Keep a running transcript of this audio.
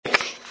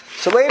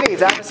So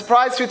ladies, I have a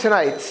surprise for you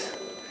tonight.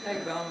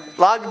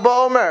 Lag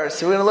BaOmer.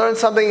 So we're going to learn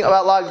something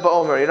about Lag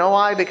BaOmer. You know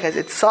why? Because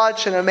it's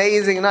such an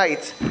amazing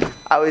night.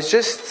 I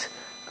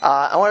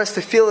want us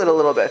to feel it a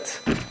little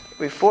bit.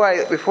 Before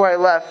I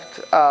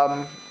left,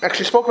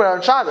 actually spoke about it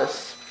on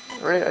Shabbos.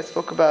 Right? I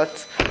spoke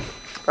about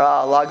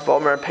Lag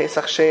BaOmer and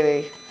Pesach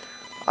Sheni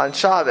on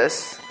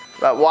Shabbos,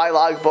 about why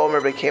Lag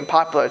BaOmer became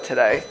popular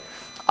today.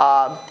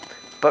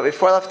 But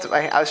before I left,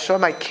 I was showing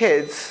my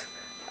kids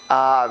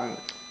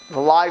the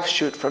live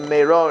shoot from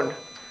Meron.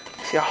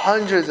 You see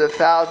hundreds of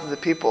thousands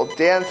of people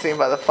dancing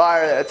by the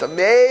fire there. It's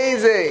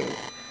amazing.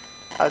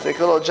 I was like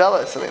a little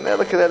jealous. I mean, they're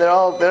looking at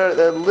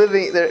they're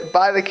living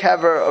by the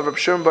kever of Reb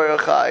Shimon Bar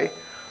Yochai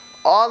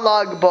on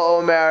Lag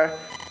BaOmer,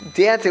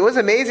 dancing. What's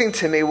amazing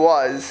to me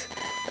was,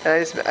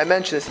 and I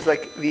mentioned this, it's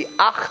like the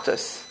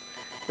achdus,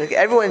 like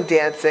everyone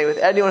dancing with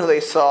anyone who they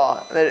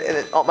saw.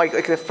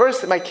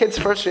 My kids'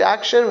 first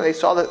reaction when they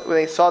saw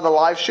the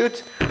live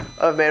shoot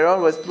of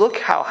Meron was, look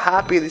how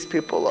happy these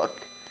people look.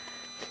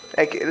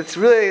 Like, it's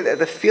really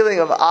the feeling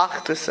of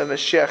achdus and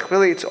Mashiach.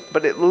 Really,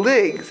 but it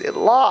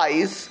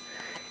lies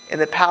in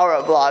the power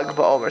of Lag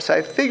BaOmer. So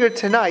I figured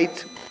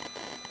tonight,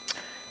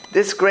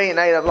 this great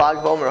night of Lag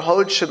BaOmer,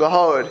 Hod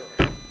Shebahod,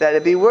 that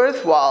it'd be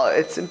worthwhile.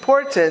 It's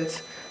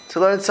important to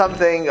learn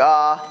something,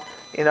 of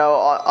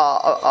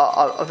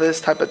this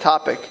type of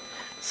topic.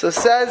 So it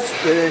says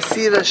the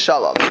Nesira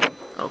Shalom.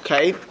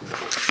 Okay.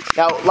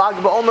 Now, Lag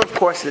BaOmer, of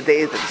course, is the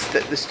day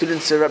that the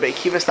students of Rabbi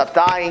Akiva stopped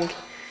dying.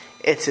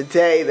 It's a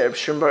day that Reb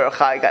Shimon Bar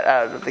Yochai got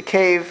out of the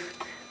cave.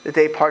 The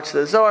day parts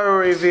of the Zohar were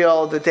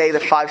revealed. The day the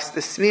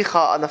smicha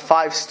on the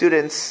 5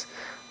 students,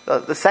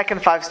 the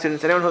second 5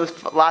 students. Anyone who was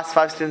the last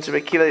 5 students of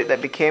Rabbi Akiva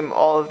that became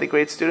all of the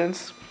great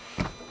students?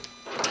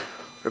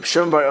 Reb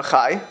Shimon Bar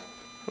Yochai,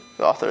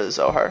 the author of the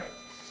Zohar.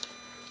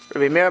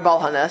 Rabbi Meir Baal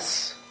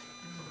Hanes.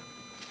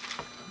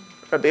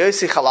 Rabbi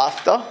Yossi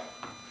Chalafta.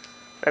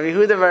 Rabbi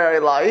Yehuda Bar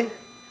Ilai.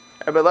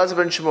 Rabbi Elazar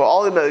ben Shmuel.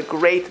 All of them are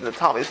great in the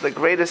Talmud. These are the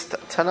greatest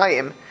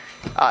Tanaim in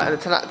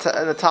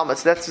the Talmud.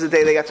 So that's the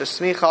day they got their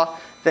smicha.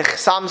 The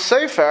Chassam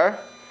Sofer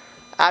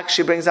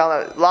actually brings down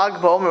that Lag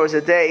BaOmer was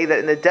a day that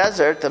in the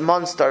desert the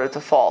mun started to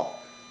fall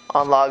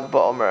on Lag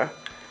BaOmer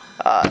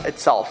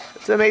itself.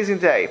 It's an amazing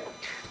day.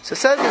 So it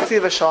says in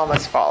Tzivah Shalom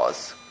as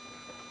follows: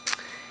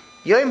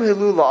 Yom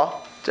Hilula,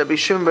 Rabbi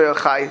Shimon Bar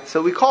Yochai.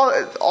 So we call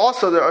it.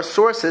 Also, there are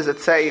sources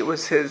that say it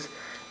was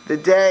the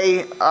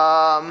day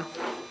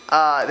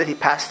that he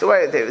passed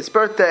away, the day of his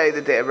birthday,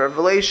 the day of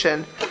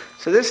Revelation.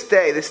 So this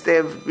day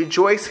of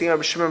rejoicing of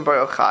Rabbi Shimon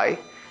Bar Yochai,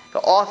 the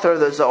author of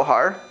the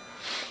Zohar,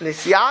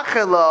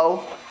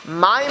 Nisyachelo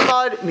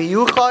Maimad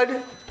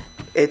Miyuchad.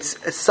 It's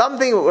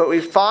something what we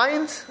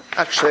find.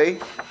 Actually,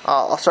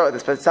 I'll start with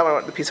this, but it's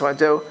not the piece I want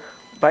to do.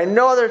 By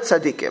no other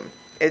tzaddikim.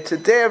 It's a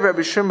day of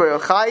Rabbi Shimon Bar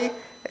Yochai.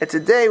 It's a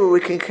day where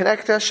we can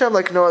connect to Hashem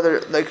like no other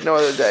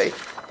day.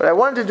 But I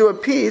wanted to do a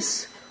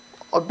piece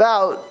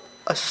about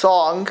a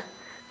song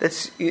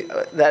it's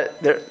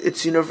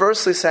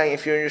universally sang.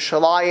 If you're in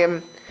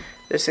Yerushalayim,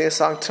 they're singing a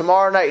song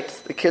tomorrow night.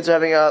 The kids are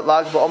having a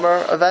Lag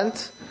BaOmer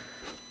event.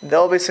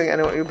 They'll be singing.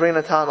 Anyway, you bring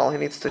Nathaniel, he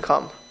needs to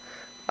come.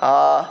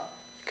 Can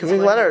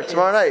bring Leonard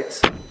tomorrow night.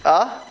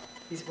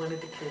 He's one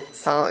of the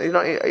kids.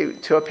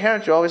 To a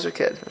parent, you're always a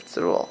kid. That's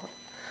the rule.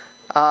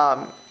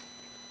 I'll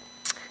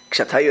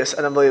tell you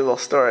an unbelievable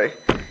story.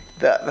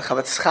 The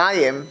Chavetz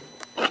Chaim,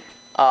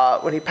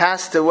 when he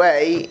passed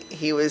away,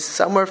 he was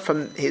somewhere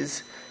from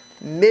his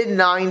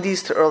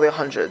mid-90s to early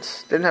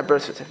 100s. Didn't have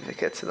birth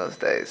certificates in those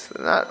days.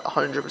 Not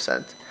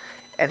 100%.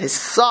 And his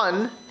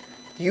son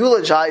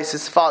eulogized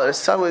his father. His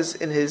son was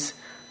in his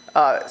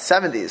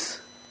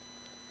 70s.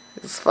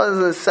 His father was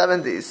in his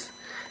 70s.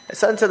 His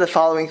son said the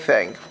following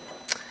thing.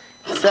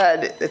 He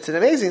said, it's an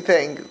amazing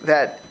thing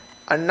that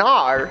a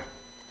nar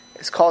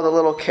is called a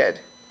little kid.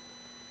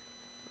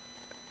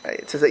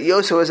 It says that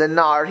Yosef was a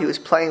nar, he was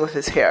playing with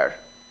his hair.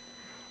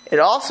 It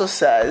also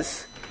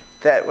says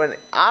that when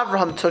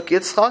Abraham took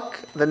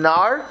Yitzchak, the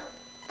nar,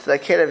 to the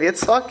kid of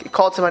Yitzchak, he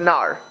called him a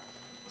nar.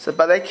 So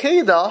by the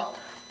Kedah,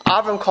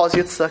 Abraham calls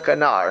Yitzchak a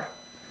nar.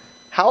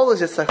 How old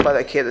is Yitzchak by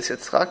the Kedah,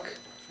 Yitzchak?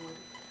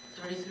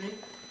 33?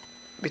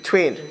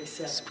 Between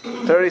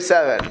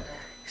 37.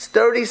 He's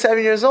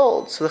 37 years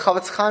old. So the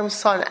Chavetz Chaim's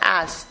son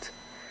asked,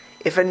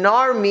 if a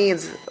nar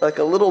means like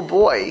a little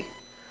boy,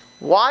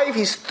 why, if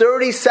he's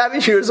 37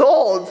 years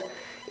old,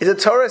 is the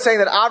Torah saying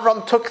that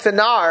Abraham took the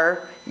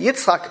nar,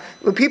 Yitzchak?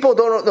 When people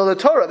don't know the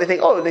Torah, they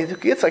think, they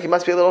took Yitzchak, he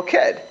must be a little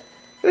kid.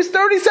 He was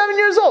 37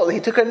 years old. He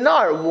took a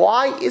nar.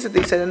 Why is it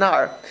they said a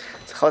nar?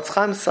 So Chavetz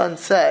Chaim's son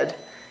said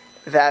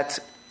that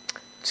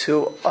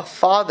to a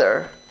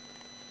father,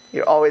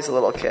 you're always a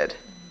little kid.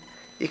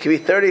 You can be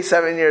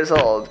 37 years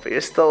old, but you're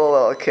still a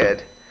little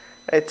kid.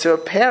 Right? To a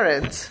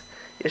parent,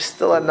 you're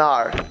still a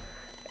nar.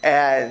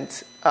 And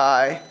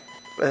the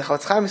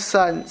Chavetz Chaim's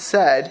son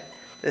said,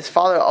 his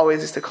father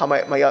always used to call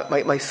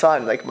my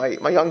son, like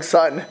my young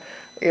son,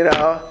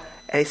 And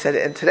he said,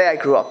 and today I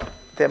grew up,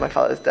 the day of my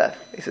father's death.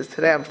 He says,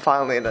 today I'm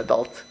finally an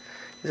adult.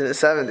 He's in his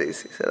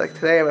 70s. He said,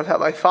 today I'm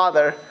my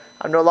father,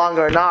 I'm no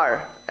longer a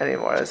nar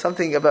anymore. There's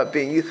something about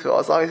being youthful,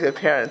 as long as your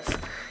parents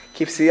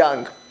keeps you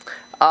young.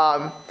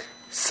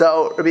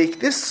 So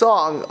this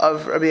song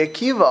of Rabbi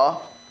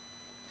Akiva,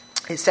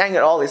 he sang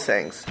at all these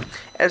things.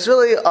 And it's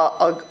really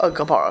a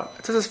Gemara.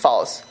 It says as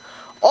follows.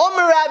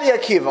 Omer Rabbi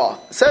Akiva,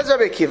 says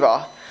Rabbi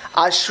Akiva,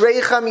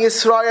 Ashreichem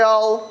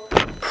Yisrael,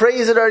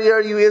 praise it are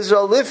you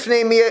Israel,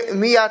 Lifnei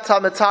miyata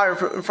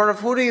matar, in front of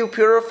who do you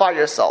purify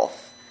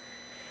yourself?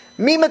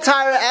 Mi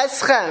matar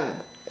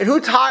eschem, and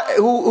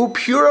who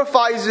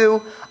purifies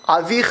you?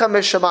 Avicha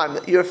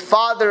mishamayim, your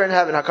Father in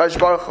heaven, HaKadosh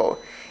Baruch Hu.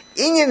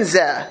 Inyan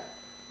zeh,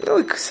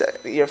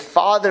 your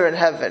Father in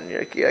heaven.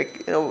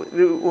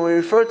 When we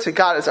refer to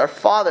God as our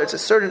Father, it's a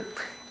certain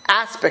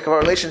aspect of our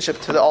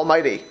relationship to the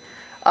Almighty.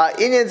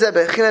 Inyan zeh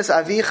bechinas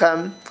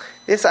avichem,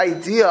 this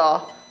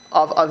idea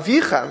of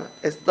avichem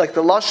is like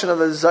the lashon of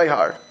the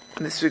Zohar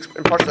in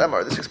Parshat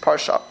Emor, this week's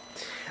parsha.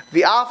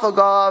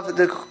 V'afagav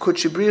the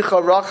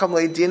kuchibricha racham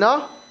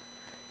leidina.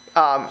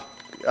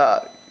 The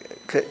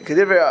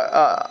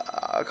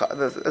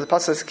pasuk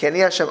says Keni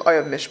Hashem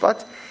oyav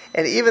mishpat,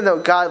 and even though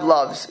God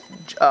loves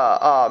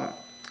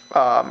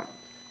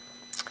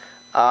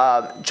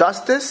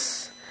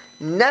justice,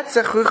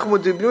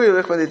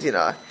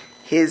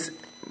 His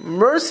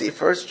mercy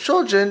for His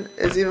children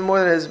is even more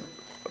than His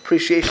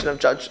appreciation of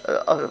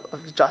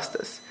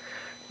justice,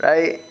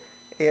 right?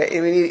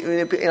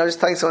 Just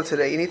telling someone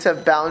today, you need to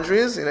have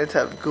boundaries, you need to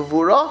have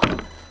gevura,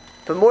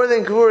 but more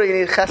than gevura, you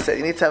need chesed,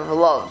 you need to have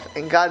love,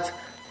 and God's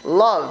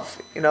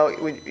love,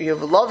 when you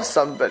have loved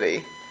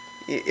somebody,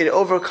 it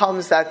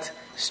overcomes that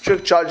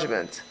strict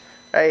judgment,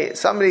 right?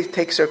 Somebody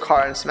takes your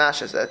car and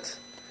smashes it.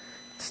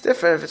 It's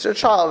different if it's your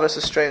child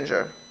versus a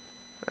stranger.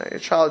 Right? Your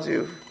child,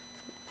 you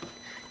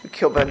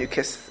kill, but then you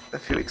kiss a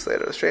few weeks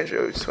later. A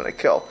stranger, you just want to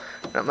kill.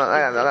 I'm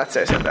not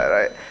serious about that,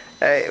 right?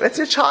 Hey, it's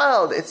your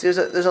child. There's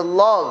a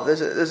love.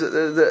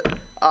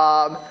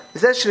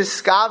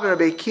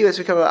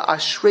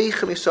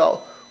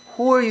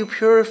 Who are you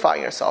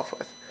purifying yourself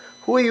with?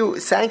 Who are you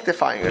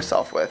sanctifying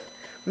yourself with?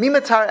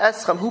 Mimatar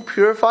eschem, who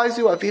purifies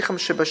you? Avicham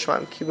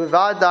shebashmaim. Ki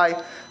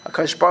bevadai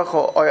HaKadosh Baruch Hu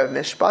oyav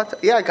mishpat.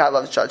 Yeah, God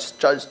loves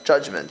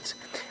judgment.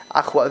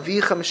 Achu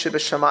avicham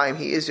shebashamayim.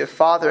 He is your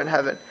Father in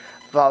heaven.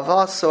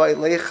 V'avaso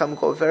eilechem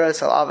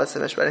goveres al avas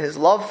mishpat. His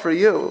love for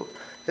you,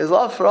 His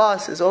love for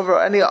us, is over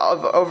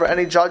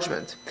any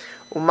judgment.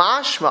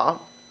 Umashma.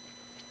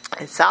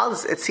 It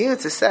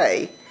seems to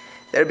say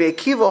that Rabbi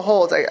Akiva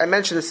holds, I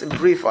mentioned this in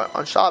brief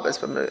on Shabbos,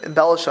 but I'm going to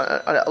embellish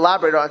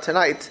elaborate on it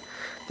tonight.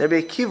 That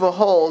Rabbi Akiva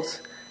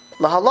holds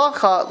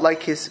lahalacha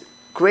like his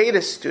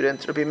greatest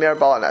student, Rabbi Meir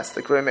Balanes,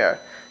 the Great Meir,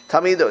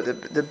 Tamido,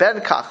 the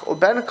Ben Kach, or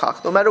Ben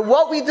Kach, no matter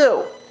what we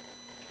do,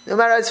 no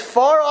matter as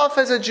far off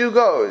as a Jew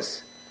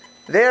goes,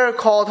 they're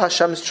called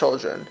Hashem's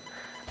children.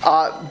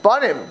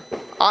 Banim,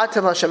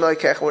 Atem Hashem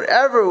Elekech,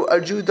 whatever a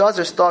Jew does,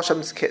 they're still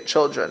Hashem's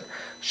children.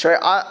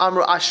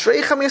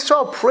 Ashreichem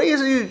Yisrael,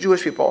 praise you,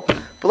 Jewish people.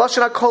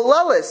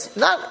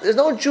 There's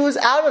no Jews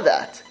out of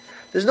that.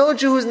 There's no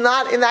Jew who's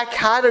not in that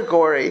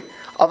category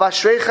of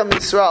Ashreichem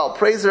Yisrael.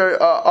 Praise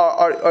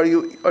are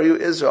you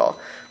Israel.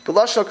 Kol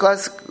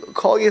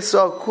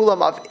Yisrael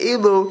kulam av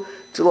elu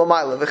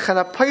tilomayla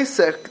v'chena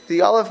paisek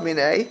the olav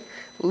minei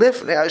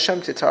lifnei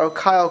Hashem titaru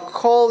kyle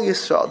kol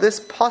Yisrael. This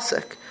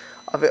pasuk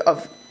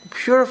of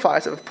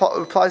purifies, it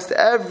applies to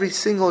every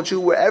single Jew,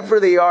 wherever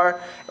they are,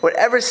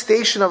 whatever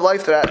station of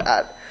life they're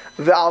at.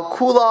 Ve'al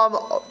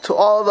kulam, to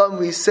all of them,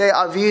 we say,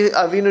 Avinu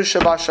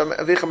Shabasham,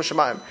 Avichem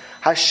Shemayim.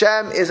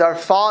 Hashem is our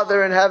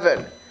Father in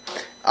heaven.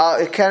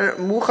 It can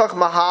muchach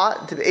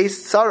maha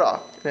t'beis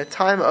tzara, in a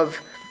time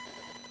of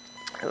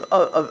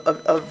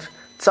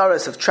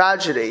tzaras, of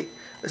tragedy.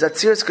 There's that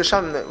tziras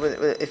kasham,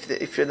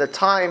 if you're in the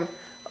time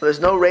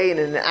there's no rain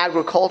in an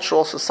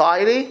agricultural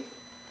society,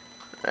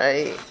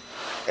 right?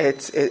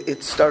 It's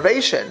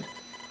starvation.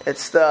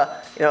 It's you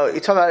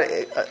talk about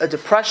a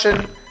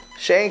depression,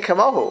 she'ein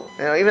kamahu.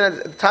 Even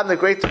at the time of the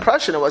Great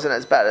Depression, it wasn't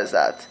as bad as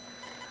that.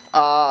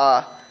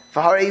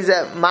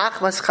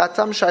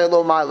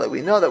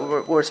 We know that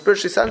we're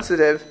spiritually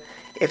sensitive.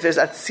 If there's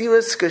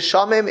atziras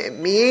geshamim, it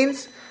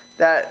means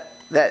that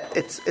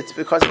it's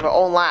because of our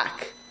own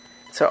lack.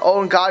 It's our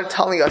own God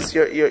telling us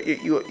you're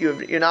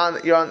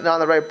not on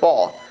the right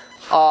ball.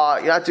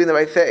 You're not doing the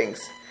right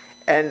things.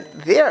 And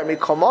there,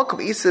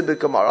 Mikomalkum Isa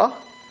b'Gemara,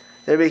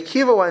 the Rabbi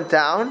Akiva went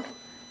down,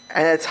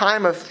 and at a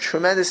time of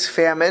tremendous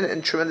famine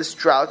and tremendous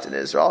drought in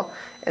Israel,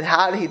 and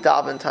how did he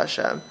daven to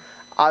Hashem?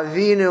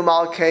 Avinu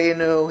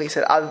Malkeinu. He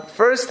said,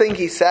 first thing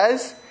he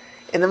says,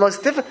 in the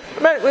most difficult.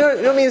 Remember,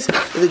 it means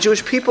the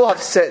Jewish people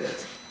have sinned,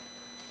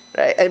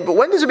 right? But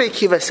when does Rabbi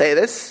Akiva say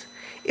this?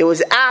 It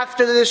was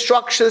after the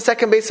destruction of the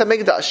second Beis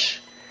Hamikdash,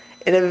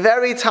 in a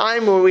very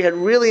time where we had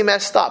really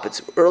messed up.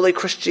 It's early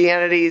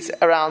Christianity's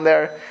around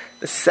there.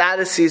 The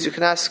Sadducees, you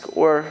can ask,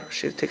 or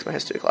she takes my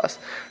history class,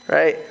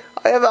 right?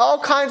 I have all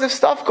kinds of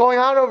stuff going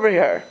on over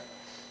here.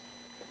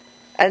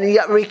 And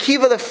yet,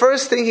 Rikiva, the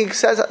first thing he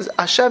says is,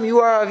 Hashem, you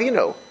are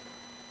Avinu.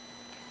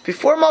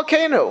 Before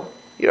Malkeinu,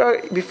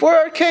 before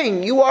our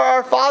king, you are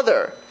our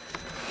father.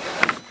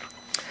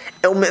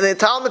 And the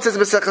Talmud says,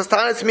 "B'sechas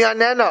Tanis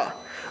mi'anena."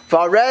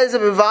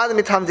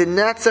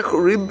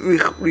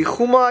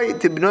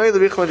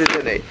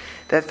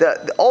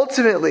 That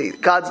ultimately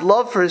God's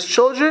love for His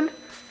children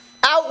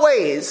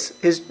outweighs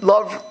His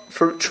love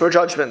for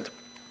judgment.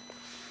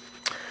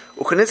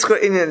 You feel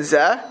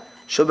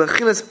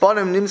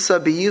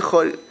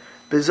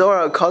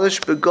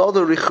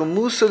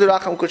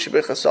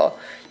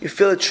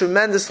a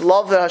tremendous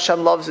love that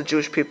Hashem loves the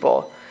Jewish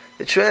people.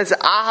 The tremendous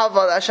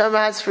ahava that Hashem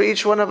has for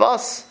each one of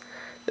us.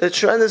 The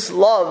tremendous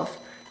love.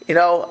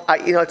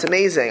 It's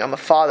amazing. I'm a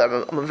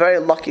father. I'm a very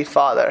lucky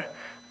father.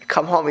 I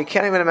come home. You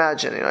can't even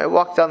imagine. I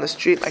walk down the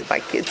street, like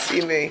my kids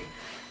see me.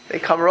 They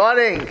come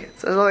running.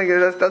 So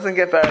it doesn't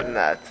get better than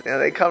that.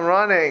 They come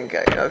running.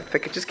 If they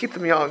could just keep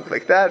them young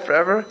like that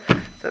forever,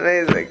 it's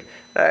amazing.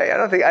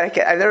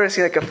 I've never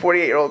seen like a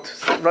 48-year-old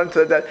run to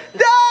the dad.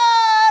 Daddy!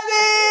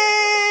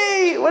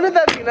 Wouldn't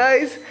that be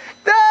nice?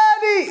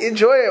 Daddy!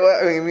 Enjoy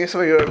it.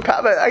 Some of you are but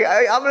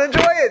I'm going to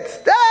enjoy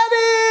it.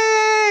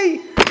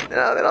 Daddy! They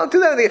don't do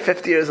that when they get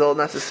 50 years old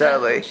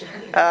necessarily.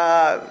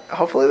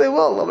 Hopefully they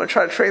will. I'm going to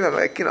try to train them.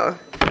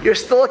 You're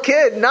still a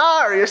kid.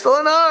 You're still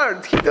a nar.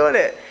 Keep doing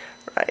it.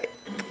 Right?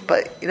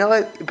 But you know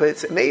what? But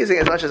it's amazing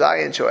as much as I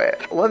enjoy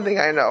it. One thing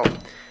I know,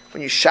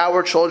 when you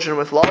shower children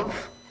with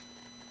love,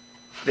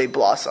 they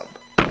blossom.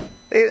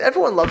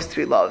 Everyone loves to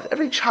be loved.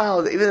 Every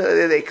child, even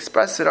though they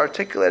express it,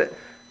 articulate it,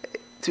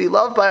 to be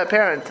loved by a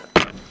parent,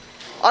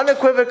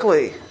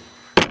 unequivocally.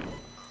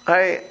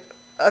 Right?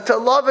 To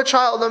love a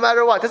child no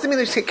matter what. Doesn't mean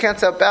you can't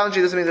set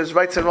boundaries, doesn't mean there's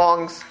rights and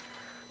wrongs,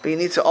 but you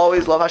need to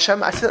always love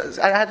Hashem. I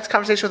had this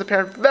conversation with a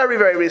parent very,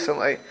 very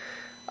recently.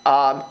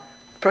 The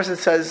person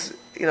says,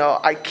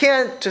 I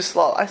can't just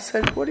love. I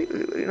said, what do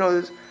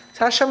you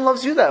Hashem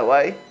loves you that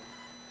way.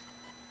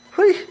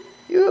 What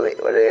do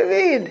you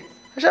mean?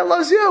 Hashem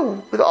loves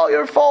you with all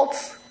your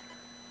faults,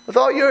 with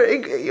all your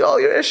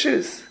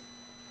issues.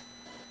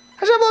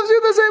 Hashem loves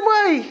you the same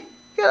way.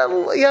 You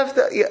have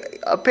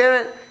a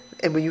parent.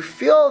 And when you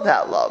feel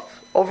that love,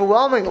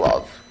 overwhelming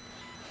love,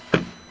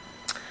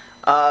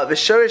 no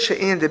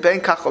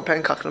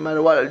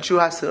matter what, a Jew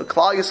has to know,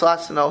 Klal Yisrael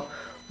has to know,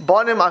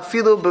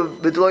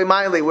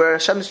 where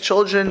Hashem's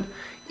children,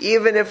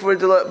 even if we're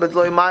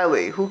b'dloi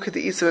maili, who could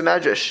the Isa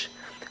b'medrash?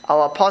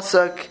 Al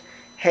pasuk,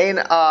 hein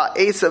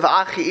esav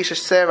achi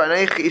ish ser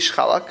v'anechi ish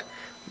chalak,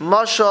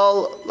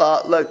 mashal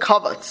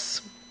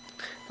lekavatz.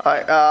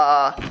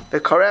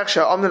 The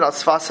correction, omnin al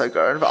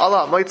sfasagar, and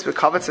Allah might be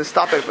kavatz and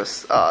stop it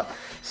with.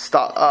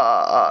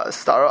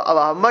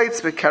 Allah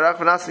mites bekerach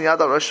v'nas niyad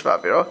al rosh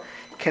v'aviro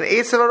can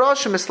esav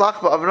arosh mislach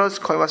ba'avnos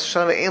koim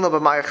asher ve'ein lo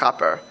b'may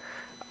chaper.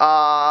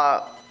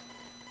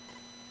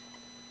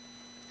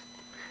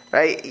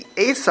 Right,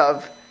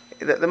 Esav,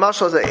 the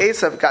mashal is that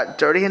Esav got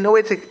dirty and no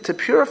way to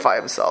purify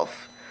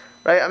himself.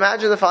 Right,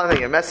 imagine the following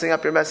thing: you're messing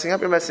up.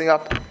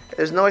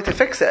 There's no way to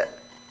fix it.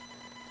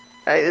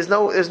 Right, there's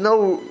no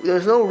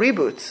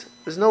reboot.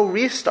 There's no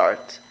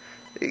restart.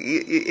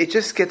 It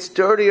just gets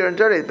dirtier and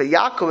dirtier. But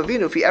Yaakov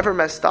Avinu, if he ever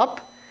messed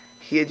up,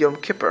 he had Yom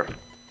Kippur.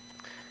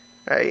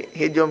 Right?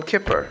 He had Yom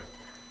Kippur.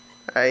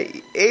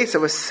 Right? Asa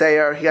was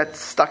Seir. He got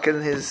stuck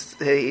in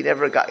he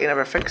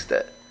never fixed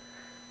it.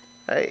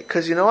 Right?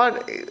 Because you know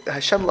what?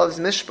 Hashem loves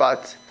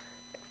Mishpat.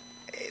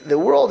 The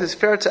world is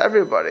fair to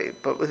everybody,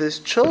 but with his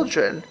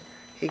children,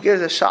 he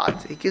gives a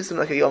shot. He gives them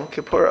like a Yom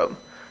Kippurim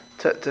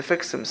to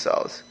fix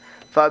themselves.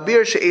 Because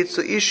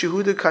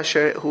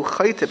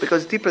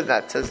deeper than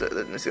that, says the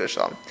Nesiv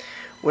Shalom,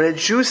 when a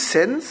Jew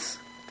sins,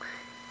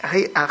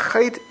 that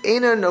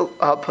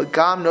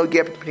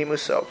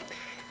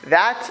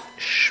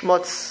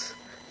shmutz,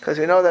 because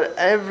we know that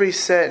every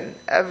sin,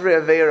 every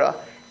avera,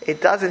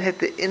 it doesn't hit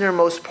the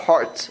innermost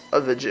part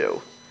of the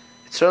Jew.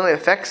 It certainly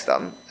affects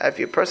them. If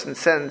a person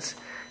sins,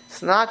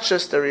 it's not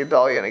just a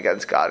rebellion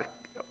against God,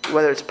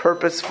 whether it's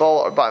purposeful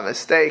or by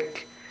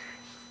mistake,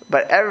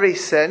 but every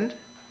sin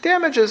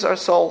damages our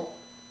soul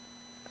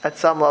at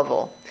some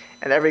level.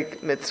 And every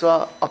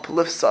mitzvah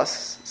uplifts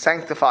us,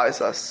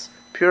 sanctifies us,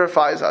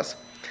 purifies us.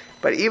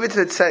 But even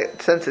to the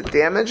sense it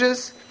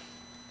damages,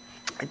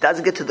 it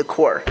doesn't get to the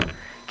core.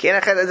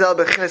 It's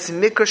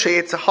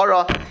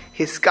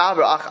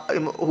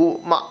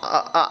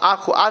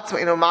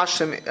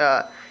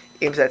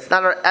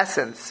not our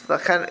essence.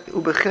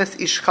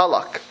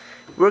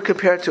 We're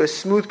compared to a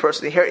smooth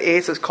person. Here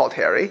Esau is called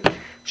hairy.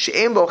 It's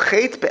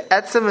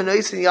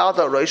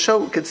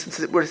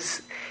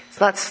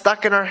not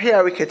stuck in our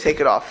hair, we can take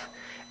it off.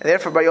 And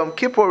therefore by Yom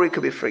Kippur we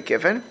could be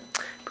forgiven.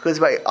 Because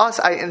by us,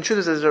 I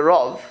introduce as a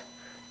Rav,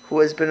 who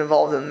has been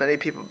involved in many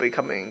people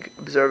becoming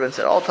observants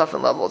at all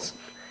different levels.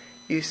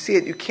 You see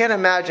it, you can't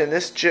imagine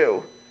this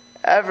Jew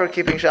ever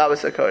keeping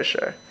Shabbos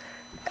kosher,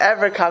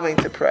 ever coming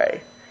to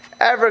pray,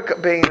 ever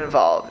being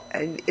involved.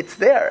 And it's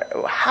there.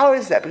 How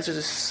is that? Because there's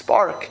a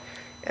spark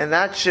in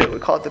that Jew. We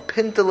call it the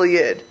Pintel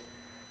Yid.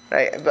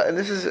 Right? And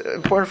this is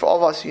important for all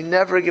of us. You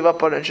never give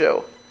up on a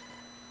Jew.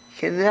 You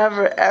can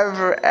never,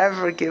 ever,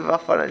 ever give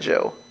up on a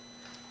Jew.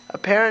 A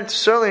parent,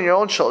 certainly in your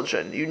own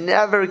children, you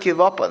never give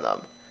up on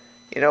them.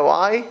 You know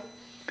why?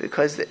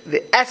 Because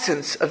the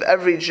essence of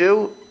every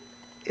Jew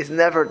is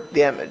never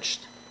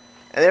damaged.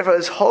 And therefore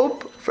there's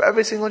hope for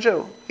every single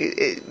Jew.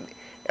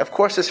 Of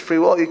course there's free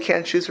will, you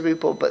can't choose for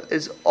people, but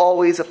there's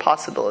always a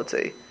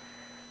possibility.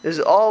 There's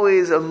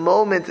always a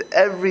moment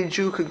every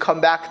Jew can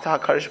come back to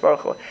HaKadosh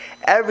Baruch Hu.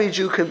 Every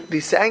Jew can be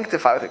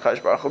sanctified with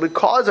HaKadosh Baruch Hu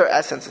because our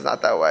essence is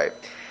not that way.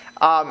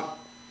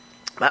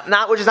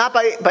 Which is not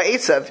by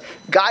Esav.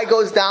 Guy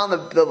goes down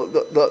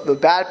the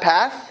bad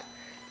path,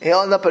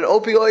 he'll end up in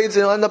opioids and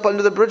he'll end up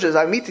under the bridges.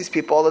 I meet these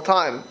people all the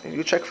time.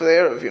 You check for the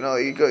Erev,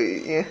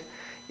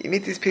 you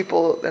meet these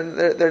people and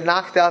they're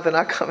knocked out, they're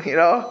not coming,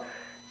 you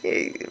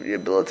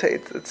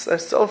rehabilitate. It's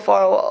so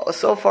far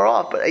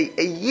off. But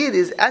a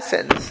Yid's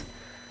essence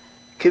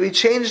can be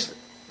changed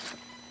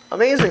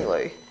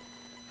amazingly.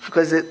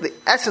 Because the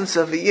essence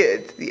of a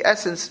Yid, you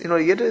know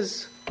what a Yid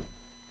is?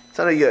 It's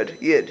not a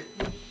Yid.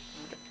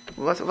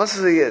 What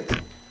is a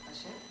Yid?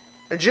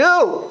 A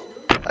Jew!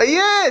 A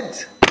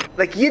Yid!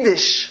 Like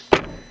Yiddish.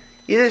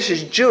 Yiddish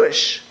is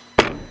Jewish.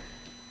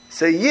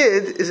 So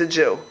Yid is a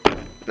Jew.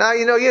 Now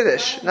you know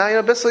Yiddish. Now you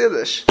know Bissel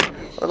Yiddish.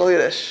 A little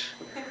Yiddish.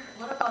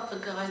 What about the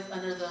guys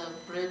under the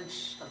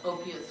bridge of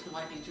opiates who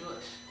might be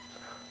Jewish?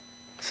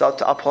 So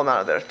I'll pull him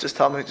out of there. Just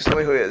tell me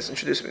who he is.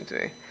 Introduce him to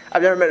me.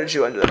 I've never met a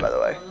Jew under there, by the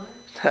way.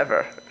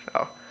 Never.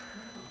 No,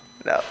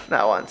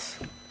 not once.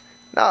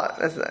 No,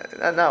 that's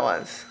not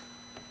once.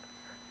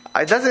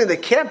 It doesn't mean they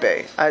can't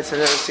be. I've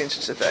never seen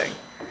such a thing.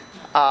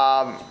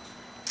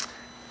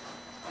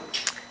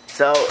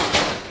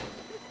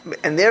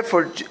 And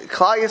therefore,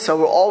 Klal Yisrael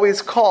were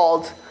always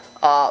called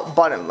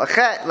banim.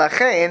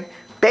 Lachein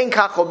ben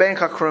kach ben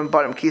kakrum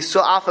banim. Ki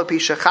Yisrael afa pi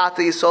shechata.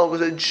 Yisrael was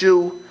a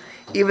Jew,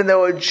 even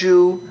though a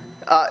Jew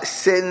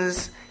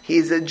sins.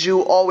 He's a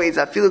Jew always.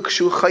 Afilu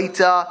kshu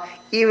chayta.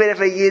 Even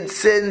if a Yid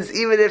sins,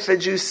 even if a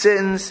Jew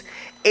sins,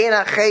 ein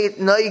achayit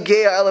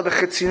noigea ela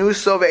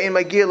b'chetzinuso ve'ein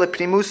magir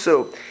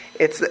lepnimuso.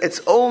 It's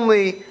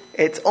only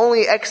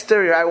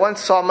exterior. I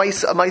once saw a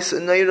Maisa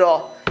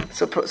Neira.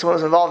 Someone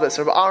was involved in this.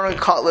 Rabbi Aaron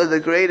Kotler, the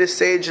greatest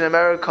sage in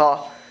America,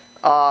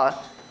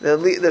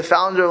 the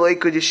founder of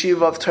Lakewood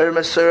Yeshiva of Torah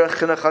Masorah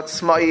Chinuch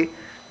Atzmai,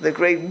 the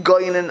great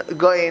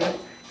Goyin.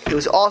 He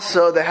was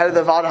also the head of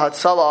the Vada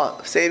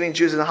Hatzalah, saving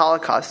Jews in the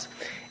Holocaust,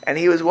 and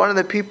he was one of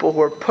the people who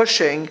were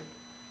pushing.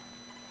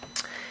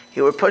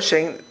 To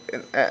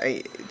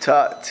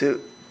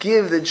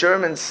give the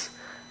Germans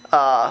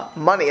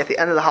money at the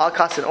end of the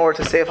Holocaust in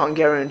order to save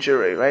Hungarian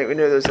Jewry, right? We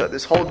knew there was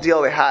this whole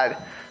deal they had,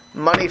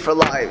 money for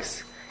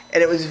lives.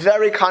 And it was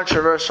very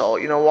controversial.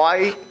 You know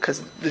why? Because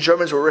the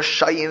Germans were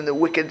Rishayim, the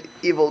wicked,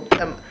 evil,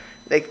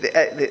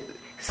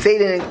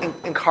 Satan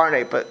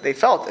incarnate. But they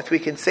felt, if we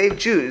can save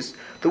Jews,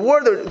 the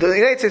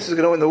United States was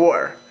going to win the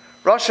war.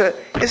 Russia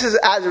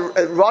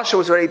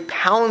was already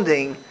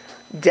pounding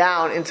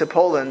down into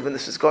Poland when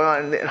this was going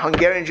on, and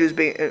Hungarian Jews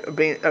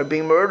are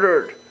being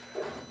murdered.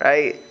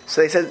 Right?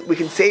 So they said, we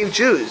can save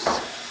Jews,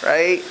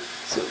 right?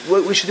 So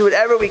we should do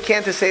whatever we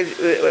can to save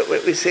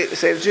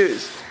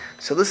Jews.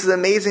 So this is an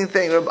amazing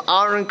thing. Rabbi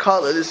Aaron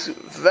Kotler, this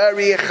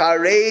very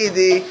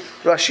Haredi,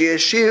 Rosh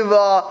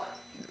Yeshiva,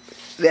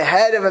 the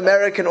head of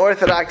American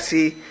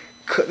Orthodoxy,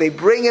 they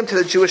bring him to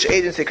the Jewish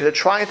agency because they're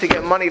trying to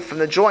get money from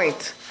the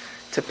joint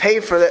to pay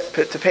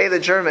the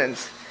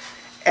Germans.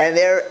 And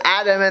they're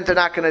adamant they're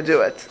not going to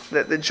do it.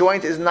 The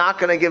joint is not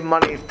going to give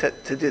money to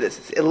do this.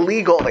 It's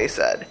illegal, they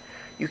said.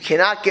 You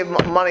cannot give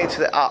money to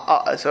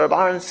the... So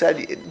Rabbi Aaron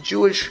said,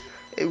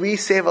 we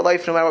save a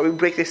life no matter what. We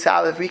break the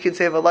Sabbath. We can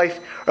save a life.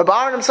 Rabbi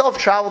Aaron himself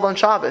traveled on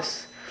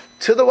Shabbos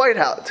to the White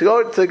House to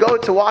go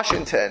to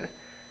Washington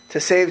to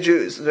save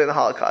Jews during the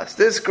Holocaust.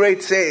 This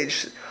great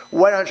sage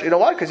went on. You know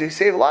why? Because he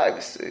saved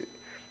lives.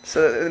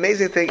 So the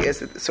amazing thing is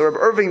that Rabbi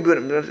Irving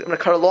Bunim. I'm going to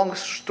cut a long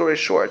story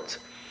short.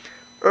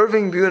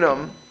 Irving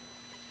Bunim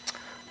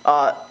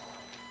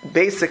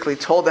basically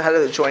told the head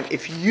of the joint,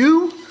 if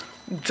you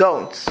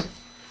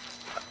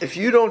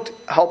don't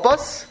help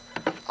us,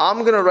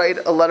 I'm going to write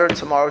a letter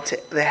tomorrow to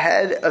the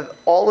head of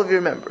all of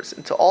your members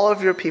and to all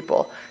of your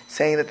people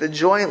saying that the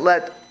joint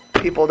let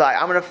people die.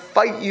 I'm going to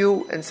fight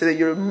you and say that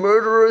you're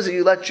murderers and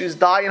you let Jews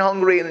die in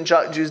Hungary and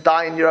Jews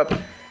die in Europe.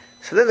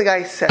 So then the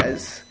guy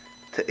says,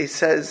 and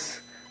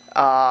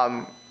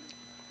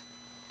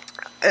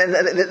then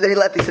he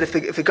said,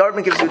 if the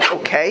government gives you an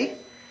okay,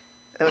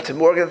 then went to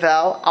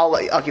Morgenthau,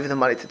 I'll give you the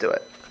money to do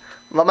it.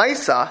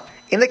 Lamaisa,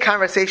 in the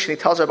conversation, he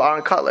tells Rabbi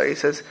Aaron Kotler, he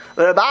says,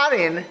 Rabbi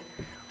Aaron,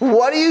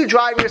 what are you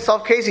driving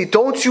yourself crazy?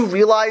 Don't you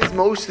realize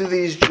most of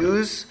these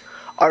Jews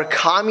are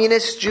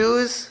communist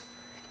Jews?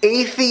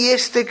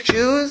 Atheistic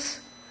Jews?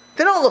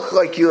 They don't look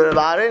like you,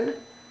 Rabbi Aaron.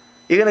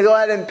 You're going to go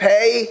ahead and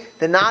pay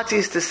the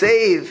Nazis to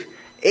save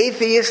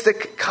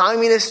atheistic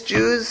communist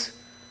Jews?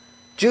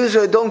 Jews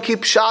who don't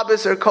keep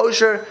Shabbos or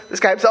kosher. This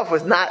guy himself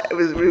was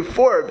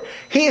reformed.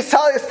 He is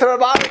telling us to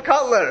Rabbi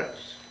Kotler.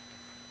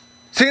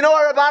 So you know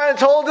what Rabbi Aaron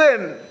told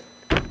him?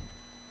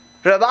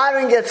 Rabbi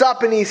Aaron gets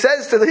up and he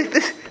says to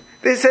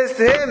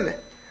him,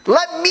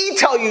 let me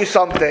tell you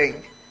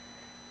something.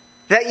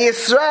 That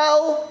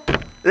Yisrael,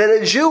 that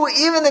a Jew,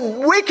 even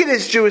the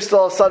wickedest Jew, is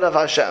still a son of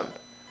Hashem.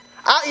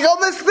 You know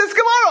this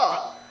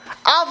Gemara.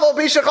 Afal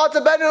bishachat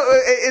benu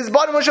is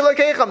banu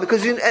moshe,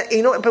 because you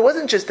know, but it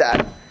wasn't just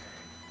that.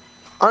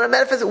 On a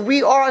metaphysics,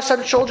 we are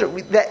Hashem's children.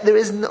 That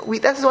is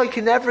why you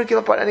can never give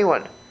up on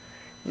anyone.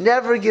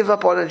 Never give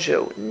up on a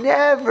Jew.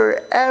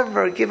 Never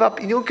ever give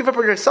up. You don't give up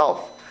on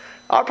yourself.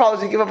 Our problem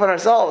is we give up on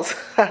ourselves.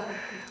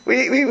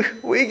 we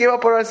give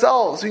up on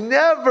ourselves. We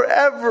never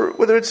ever,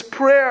 whether it's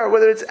prayer,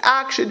 whether it's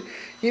action,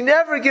 you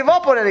never give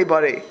up on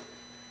anybody.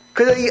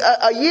 Because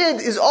a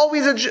yid is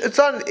always a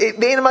son.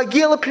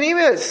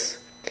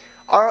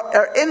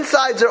 Our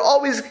insides are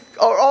always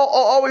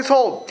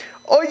whole.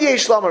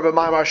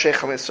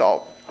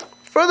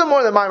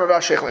 Furthermore, the Maimar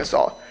of Sheikh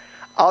Yisrael,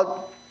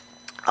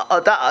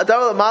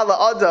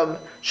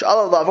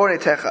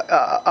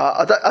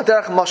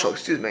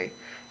 excuse me,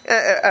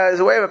 as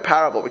a way of a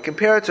parable, we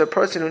compare it to a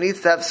person who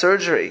needs to have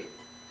surgery.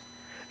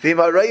 You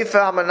have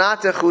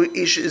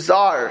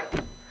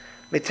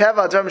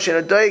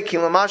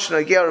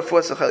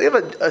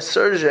a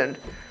surgeon.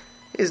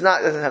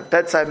 Doesn't have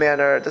bedside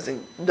manner,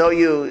 doesn't know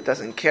you,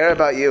 doesn't care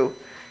about you.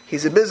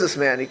 He's a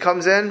businessman. He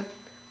comes in,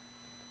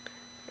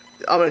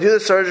 I'm going to do the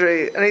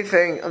surgery,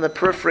 anything on the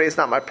periphery is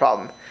not my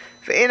problem.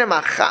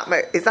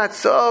 He's not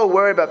so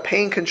worried about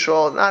pain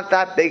control, not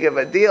that big of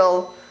a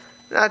deal,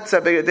 not so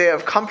big a deal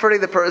of comforting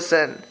the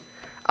person.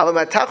 But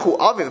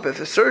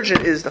the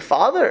surgeon is the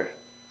father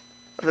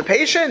of the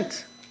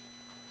patient.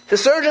 The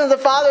surgeon is the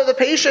father of the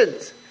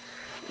patient.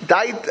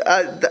 Ben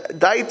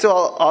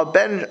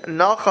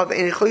Nachav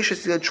in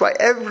Chosh to try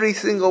every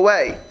single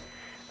way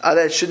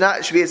that should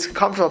be as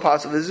comfortable as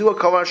possible.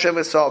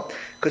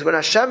 Because when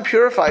Hashem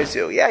purifies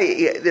you,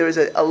 there is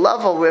a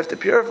level where we have to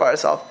purify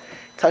ourselves.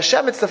 To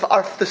Hashem, it's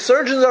the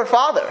surgeon's our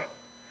father.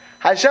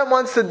 Hashem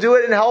wants to do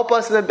it and help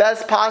us in the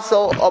best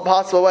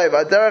possible way.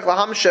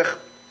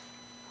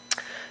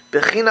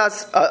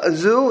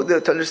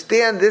 To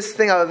understand this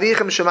thing,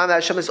 that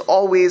Hashem is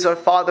always our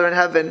Father in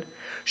heaven.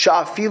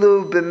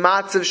 Sha'afilu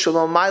b'matzav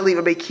shalom ma'ili.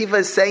 Rabbi Kiva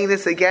is saying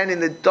this again in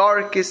the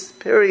darkest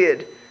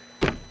period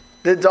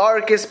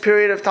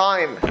of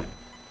time.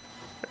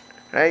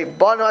 Right?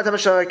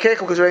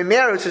 Because Rabbi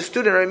Meir, who's a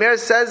student, Rabbi Meir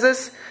says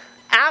this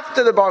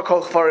after the Bar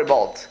Kokhba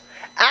revolt,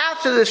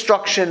 after the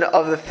destruction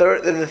of the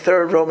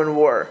third Roman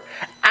war,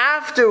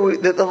 after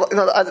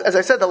as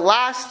I said, the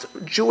last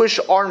Jewish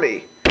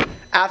army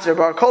after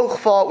Bar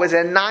Kokhba was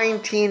in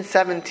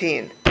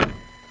 1917.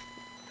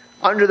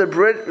 Under the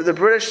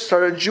British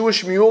started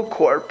Jewish Mule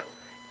Corps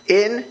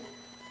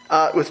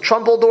with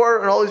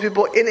Trumpeldor and all these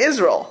people in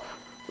Israel,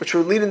 which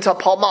would lead into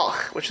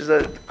Palmach, which is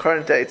the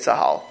current day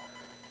Tzahal.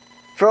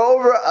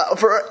 For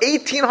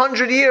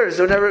 1800 years,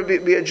 there would never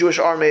be a Jewish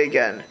army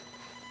again.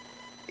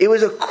 They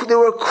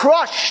were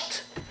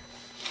crushed,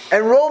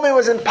 and Roman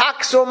was in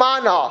Pax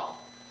Romana,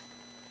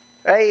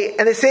 right?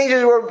 And the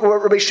sages were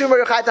Rabbi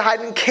Shimon had to hide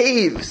in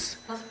caves.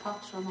 What's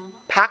Pax Romana?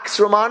 Pax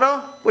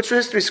Romana? Which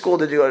history school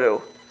did you go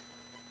to?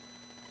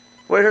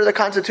 Where heard the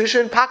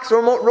Constitution? Pax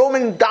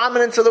Roman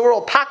dominance of the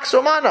world. Pax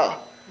Romana.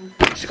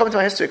 You should come to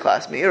my history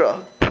class,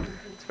 Meira.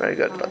 It's very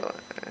good, by the way.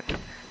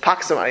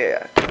 Pax Romana,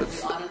 yeah. Can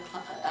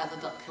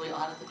we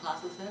audit the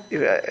classes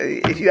there?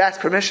 If you ask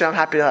permission, I'm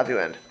happy to have you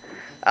in.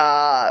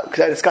 Because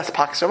I discussed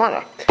Pax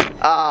Romana.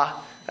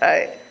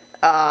 Right?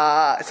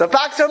 So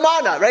Pax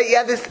Romana, right?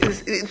 Yeah, this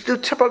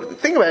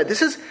think about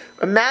it.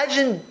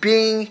 Imagine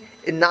being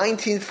in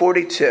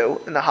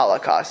 1942 in the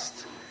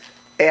Holocaust.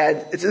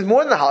 And it's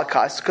more than the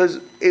Holocaust, because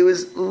it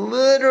was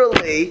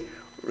literally,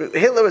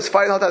 Hitler was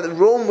fighting all the time.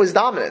 Rome was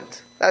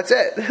dominant. That's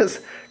it.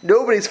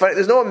 Nobody's fighting.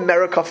 There's no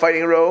America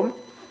fighting Rome.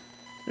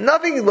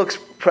 Nothing looks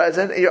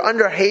present. You're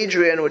under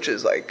Hadrian, which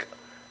is like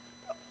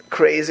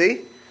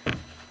crazy.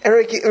 And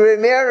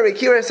Rabbi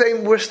Kiva is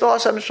saying, we're still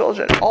Hashem's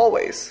children.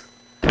 Always.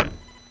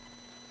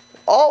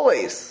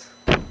 Always.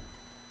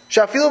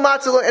 Shafilu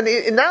Matzah, and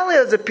not only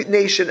as a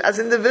nation, as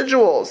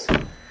individuals.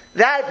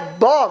 That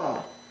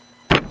bum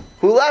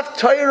who left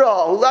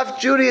Torah, who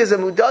left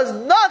Judaism, who does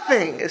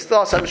nothing, is still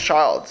Hashem's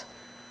child.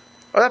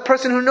 Or that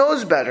person who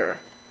knows better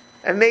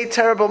and made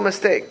terrible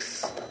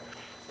mistakes.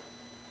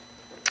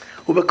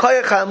 You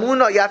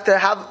have to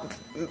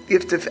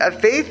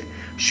have faith.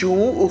 I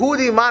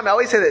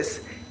always say this.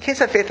 You can't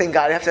have faith in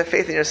God, you have to have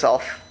faith in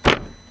yourself.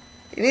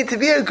 You need to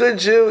be a good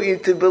Jew, you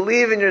need to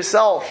believe in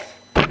yourself.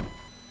 You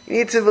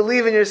need to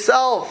believe in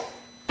yourself.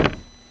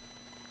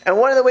 And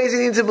one of the ways you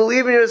need to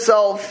believe in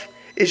yourself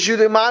is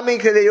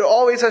that you're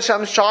always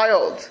Hashem's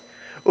child.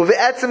 And with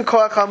this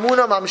koyach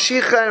hamuna,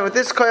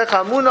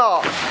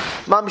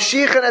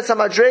 mamshichen es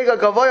hamadrega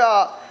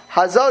gavoya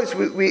hazos.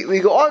 We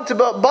go on to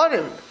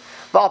banim.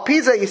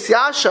 V'alpiza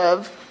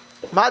yisyashav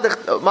ma the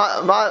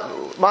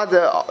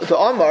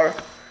Omar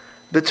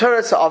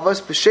b'teretz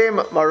avos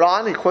b'shem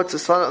Maran. He quotes the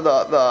son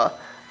of the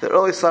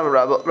early son of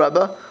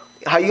Rebbe.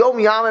 Hayom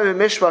yamim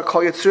b'mishva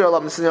kol yitzur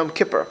alam Yom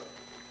Kippur.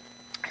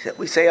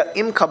 We say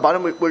im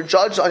kabanim. We're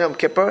judged on Yom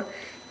Kippur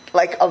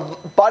like a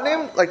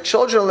banim, like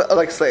children,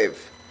 like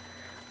slave.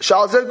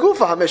 Shal zeh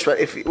gufa hamishpat.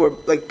 If we're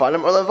like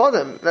banim or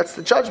levadim, that's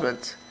the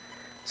judgment.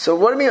 So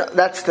what do you mean?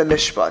 That's the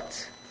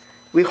mishpat.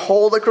 We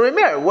hold like a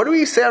remer. What do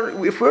we say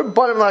if we're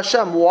banim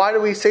l'Hashem? Why do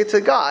we say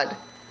to God?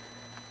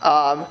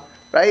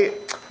 Right?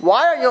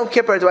 Why on Yom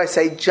Kippur do I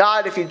say,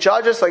 Judge, if you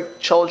judge us like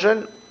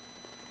children,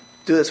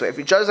 do this way. If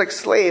you judge us like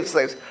slaves,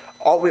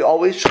 are we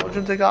always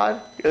children to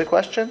God? You hear the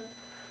question?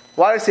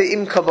 Why do I say,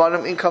 Im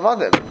kavadim, im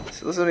kavadim?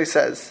 So listen to what he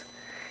says.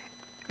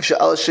 Even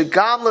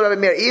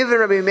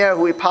Rabbi Meir,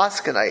 who we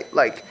paskanite,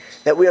 like,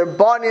 that we are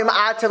banim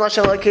atem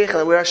Hashem l'keichem,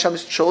 that we are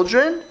Hashem's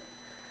children,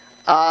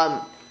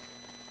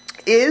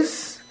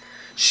 is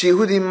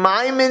shehudi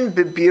maimin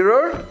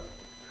bebirur,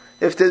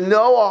 if they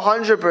know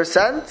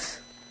 100%,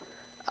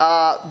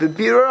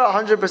 bebirur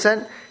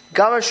 100%,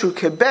 gamashu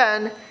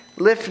keben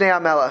lifnei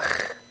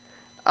hamelech,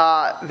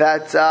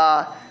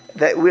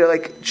 that we are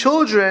like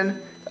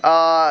children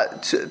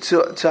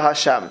to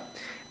Hashem.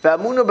 So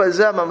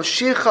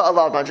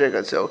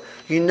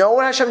you know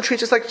when Hashem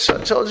treats us like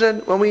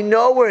children? When we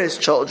know we're His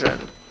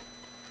children.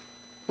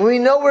 When we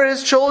know we're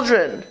His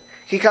children.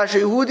 We act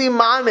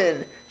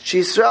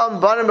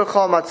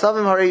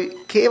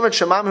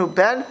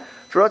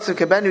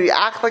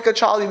like a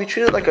child, you be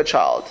treated like a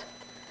child.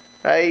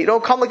 Right? You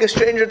don't come like a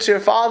stranger to your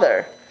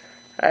father.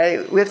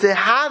 Right? We have to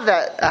have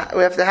that.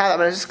 I'm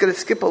just going to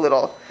skip a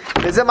little.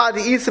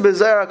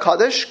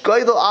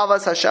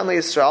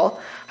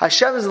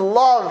 Hashem's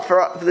love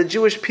for the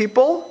Jewish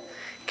people.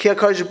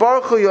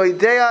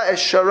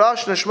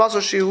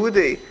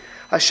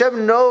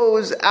 Hashem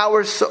knows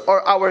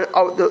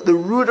the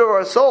root of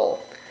our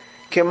soul.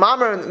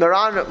 Meran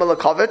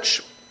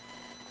Malakovich,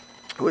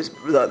 who is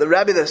the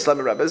Rebbe, the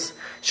Islamic Rebbes,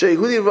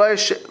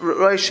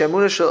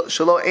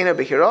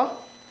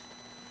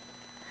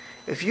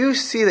 if you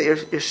see that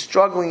you're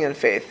struggling in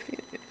faith,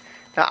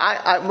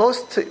 now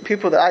most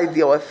people that I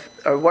deal with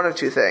are one of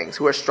two things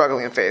who are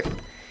struggling in faith.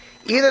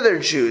 Either they're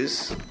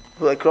Jews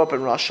who grew up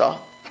in Russia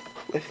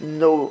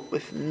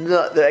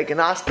they're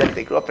agnostic.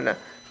 They grew up in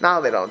now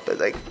they don't, but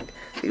they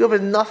grew up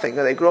in nothing.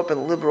 Or they grew up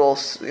in liberal,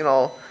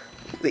 the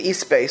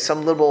East Bay,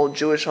 some liberal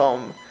Jewish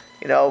home,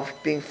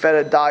 being fed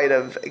a diet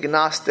of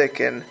agnostic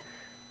and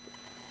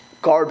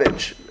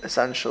garbage,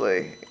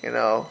 essentially.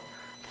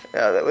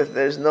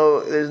 There's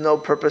no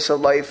purpose of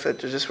life. We're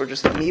just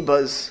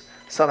amoebas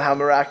somehow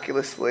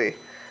miraculously.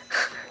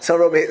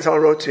 Someone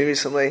wrote to me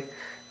recently.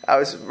 I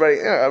was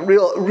writing a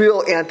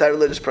real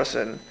anti-religious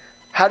person.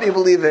 How do you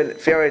believe in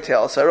fairy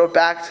tales? So I wrote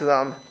back to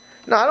them.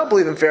 No, I don't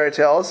believe in fairy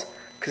tales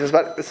because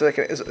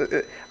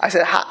I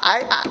said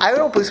I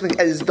don't believe something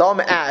as dumb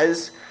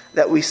as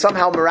that we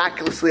somehow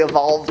miraculously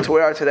evolved to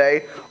where we are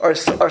today, or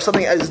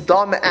something as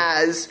dumb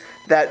as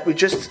that we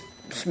just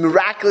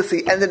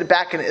miraculously ended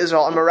back in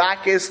Israel and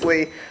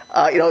miraculously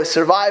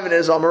survive in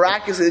Israel.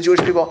 Miraculously, the Jewish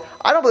people.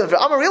 I don't believe in.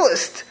 I'm a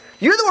realist.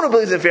 You're the one who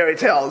believes in fairy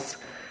tales.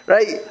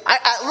 Right?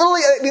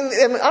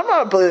 I'm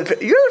not believing.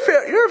 You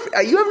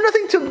have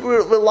nothing to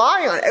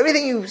rely on.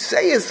 Everything you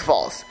say is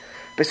false.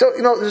 But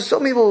there's so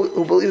many people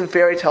who believe in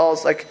fairy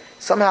tales, like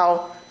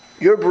somehow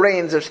your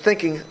brains are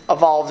thinking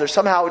evolved, or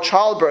somehow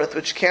childbirth,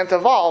 which can't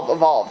evolved,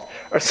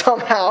 or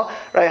somehow,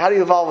 right? How do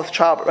you evolve with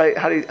childbirth? Right?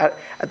 How do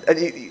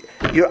you?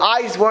 Your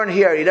eyes weren't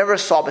here, you never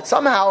saw, but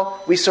somehow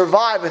we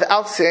survived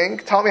without seeing.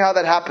 Tell me how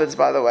that happens,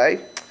 by the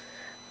way.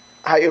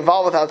 How you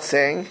evolve without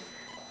seeing,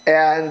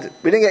 and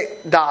we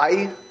didn't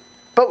die.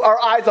 But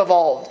our eyes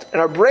evolved, and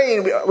our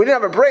brain, we didn't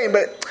have a brain,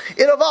 but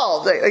it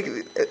evolved, like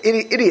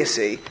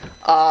idiocy.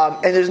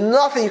 And there's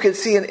nothing you can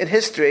see in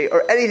history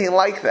or anything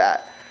like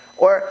that.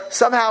 Or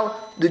somehow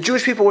the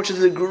Jewish people, which is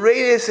the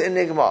greatest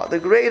enigma, the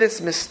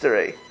greatest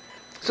mystery.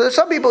 So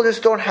some people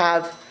just don't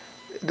have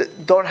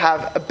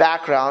a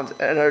background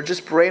and are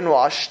just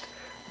brainwashed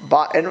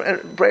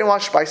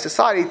by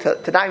society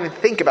to not even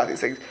think about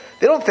these things.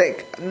 They don't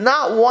think.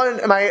 Not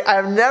one. I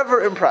am never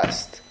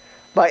impressed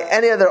by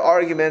any of their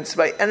arguments,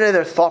 by any of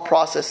their thought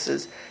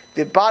processes.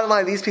 The bottom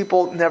line, these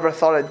people never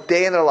thought a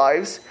day in their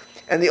lives,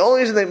 and the only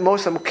reason that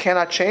most of them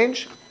cannot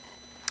change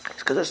is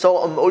because they're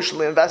so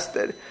emotionally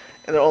invested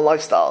in their own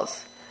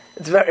lifestyles.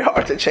 It's very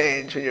hard to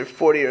change when you're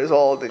 40 years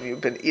old and you've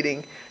been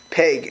eating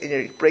pig and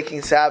you're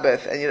breaking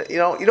Sabbath, and you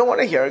don't want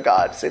to hear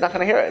God, so you're not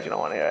going to hear it if you don't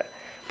want to hear it.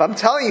 But I'm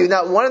telling you,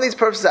 not one of these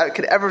persons that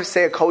could ever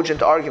say a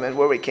cogent argument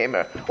where we came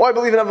here. Oh, I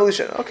believe in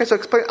evolution. Okay, so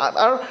explain.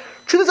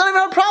 Truth is not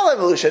even a problem,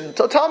 evolution.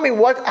 So tell me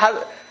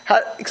how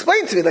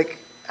explain to me,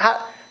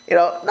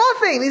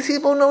 nothing. These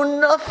people know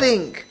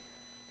nothing.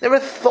 Never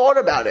thought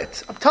about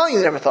it. I'm telling you,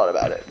 they never thought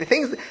about it.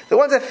 The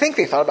ones that think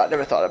they thought about it,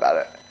 never thought about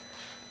it.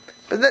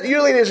 But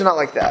your leaders are not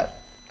like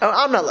that.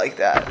 I'm not like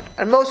that.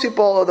 And most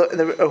people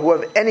who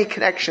have any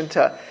connection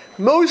to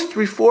most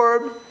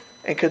Reform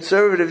and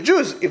conservative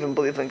Jews even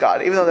believe in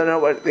God, even though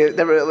they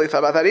never really thought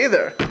about that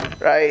either,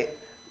 right?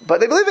 But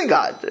they believe in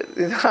God.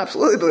 They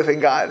absolutely believe in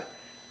God,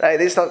 right?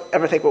 They just don't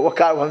ever think about what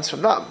God wants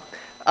from them.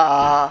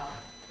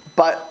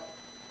 But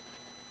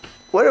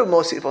what do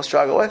most people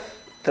struggle with?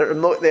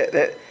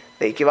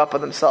 They give up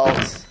on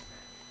themselves.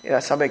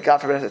 Somebody, God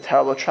forbid, has a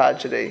terrible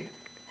tragedy.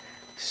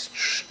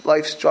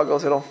 Life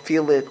struggles. They don't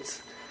feel it.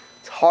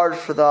 It's hard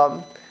for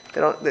them.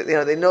 They don't.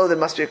 They know there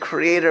must be a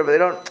creator, but they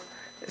don't.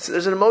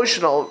 There's an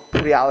emotional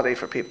reality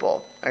for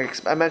people.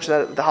 I mentioned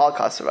that the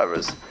Holocaust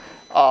survivors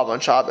on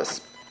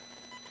Shabbos.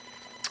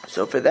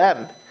 So for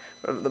them,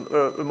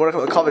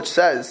 Mordechai Malkovich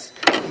says,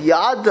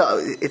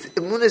 Yada,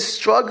 Emunah is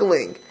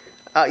struggling.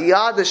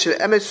 Yada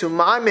she'emes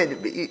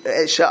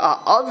u'mamin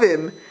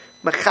she'avim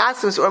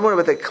mechasim or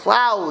but the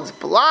clouds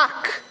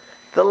block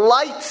the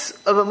lights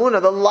of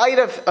Emunah, the light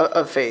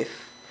of faith.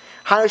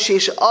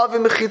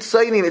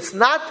 It's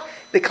not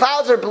the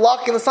clouds are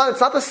blocking the sun.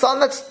 It's not the sun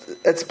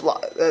that's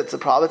a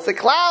problem. It's the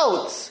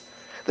clouds.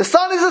 The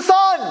sun is the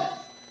sun.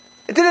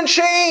 It didn't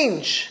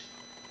change.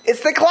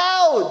 It's the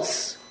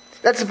clouds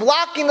that's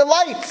blocking the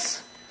lights.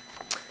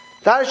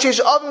 A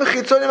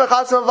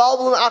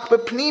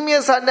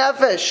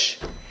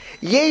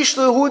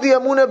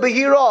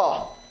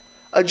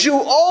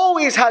Jew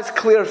always has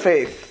clear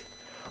faith.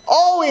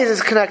 Always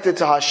is connected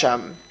to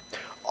Hashem.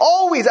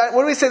 Always.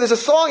 What do we say? There's a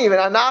song even.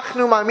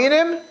 Anachnu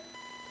ma'aminim.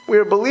 We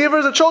are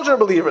believers. The children are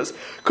believers.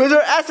 Because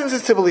their essence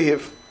is to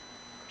believe.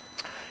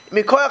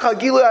 That's what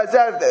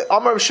the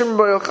Gemara Shimon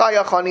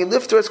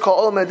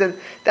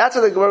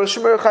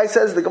Yochai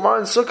says. The Gemara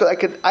in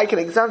Sukkah. I can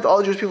exempt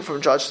all Jewish people from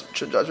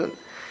judgment.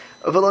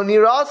 In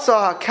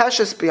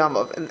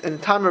the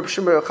time of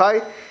Shimon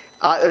Yochai,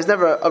 there's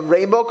never a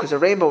rainbow, because a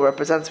rainbow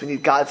represents we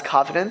need God's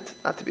covenant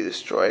not to be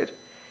destroyed.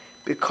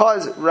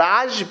 Because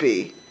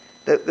Rajbi,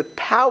 the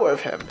power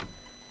of him,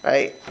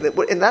 right?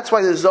 And that's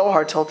why the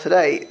Zohar till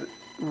today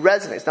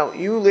resonates. Now,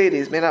 you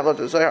ladies may not have learned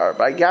the Zohar,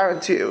 but I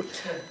guarantee you,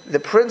 the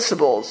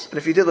principles, and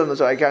if you did learn the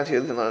Zohar, I guarantee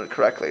you didn't learn it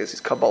correctly. It's these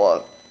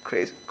Kabbalah,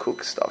 crazy,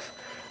 kook stuff.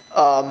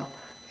 But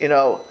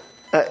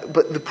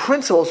the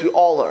principles we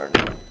all learn.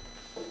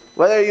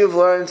 Whether you've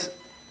learned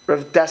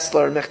Rav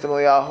Dessler, Michtam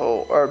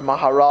Eliyahu, or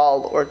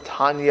Maharal, or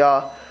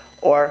Tanya,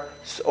 or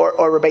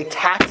Rabbi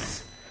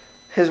Tatz,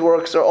 his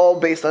works are all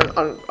based on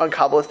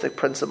Kabbalistic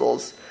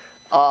principles.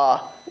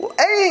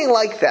 Anything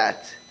like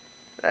that.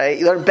 Right?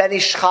 You learn Ben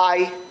Ish Chai.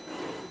 You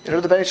heard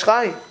of the Ben Ish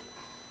Chai? You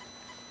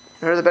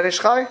heard of the Ben Ish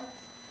Chai?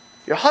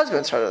 Your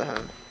husband's heard of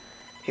him.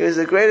 He was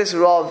the greatest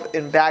Rav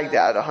in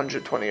Baghdad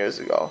 120 years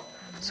ago.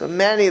 So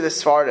many of the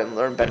Sfardim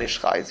learn Ben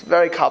Ish Chai. It's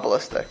very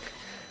Kabbalistic.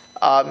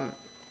 The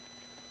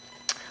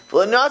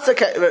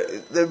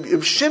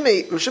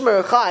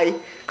Shimon Yochai,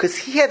 because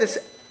he had this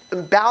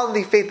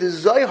unbounding faith, the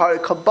Zohar,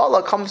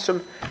 Kabbalah comes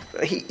from,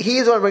 he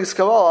is the one who brings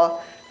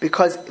Kabbalah,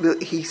 because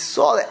he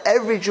saw that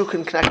every Jew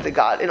can connect to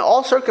God in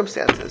all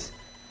circumstances.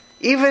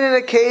 Even in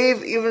a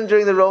cave, even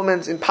during the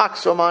Romans, in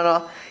Pax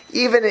Romana,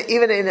 even in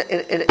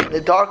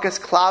the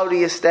darkest,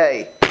 cloudiest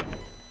day,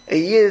 a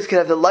Yid can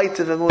have the light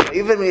of the moon.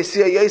 Even when you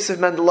see a Yosef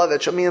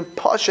Mendelovich,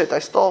 Pashit, I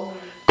still,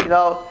 it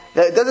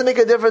doesn't make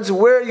a difference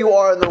where you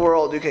are in the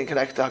world, you can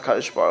connect to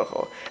HaKadosh Baruch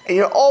Hu. And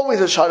you're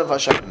always a Shad of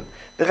Hashem.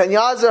 He brings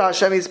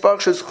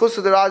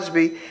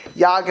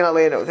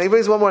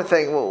one more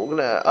thing. He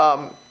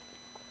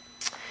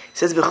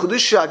says,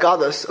 B'chudush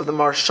Agados of the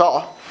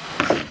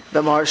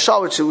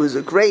Maharsha, which was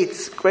a great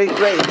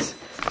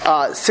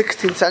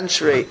 16th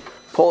century,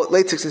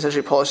 late 16th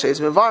century Polish days.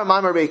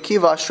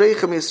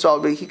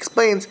 He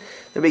explains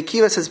that Rebbe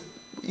Kiva says,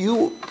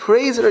 you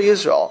praise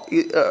Israel,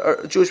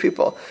 or Jewish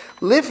people.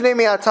 Live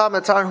name atam.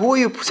 Who are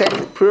you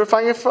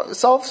purifying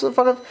yourselves in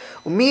front of?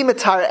 Mi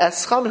matar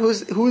escham.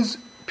 Who's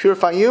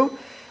purifying you?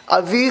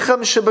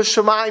 Avicham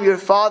shebashamayim, your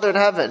Father in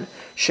heaven.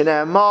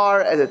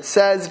 Shneimar, as it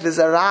says,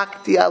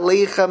 v'zarakti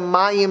aleichem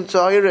mayim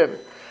tahirim.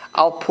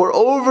 I'll pour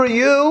over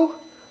you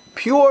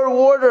pure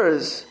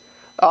waters.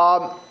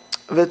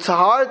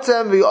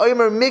 V'tahartem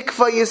v'omer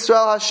mikvah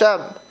Yisrael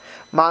Hashem.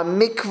 Ma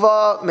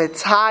mikvah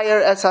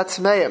metayer es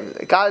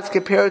hatzmeim. God is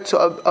compared to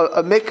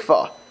a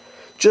mikvah.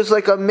 Just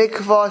like a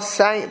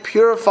mikvah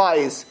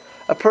purifies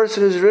a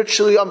person who's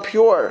ritually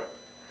impure.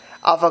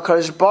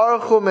 Avakadosh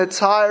Baruch Hu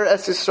metayer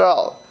es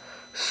Yisrael.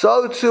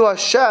 So too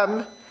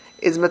Hashem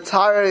is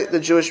metayer the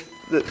Jewish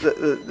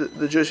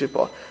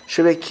people.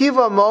 Rebbe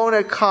Kiva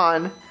Mona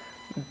Khan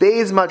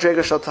Beis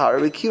Madrega Shel Tahara.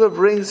 Rebbe Kiva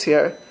brings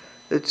here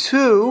the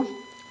two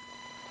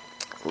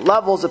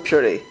levels of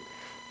purity.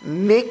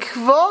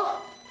 Mikvah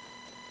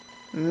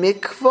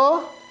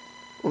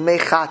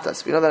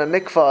umechatas. We know that a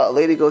mikvah, a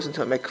lady goes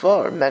into a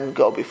mikvah, or men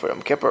go before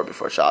Yom Kippur,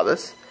 before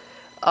Shabbos.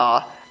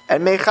 And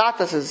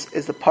mechatas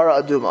is the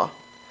para aduma.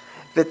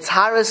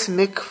 V'taras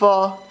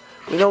mikvah.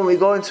 We know when we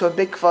go into a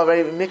mikvah,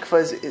 right?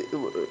 Mikvah is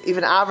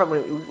even Avram.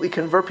 When we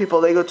convert people,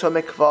 they go to a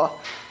mikvah.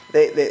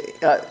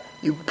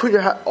 You put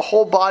your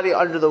whole body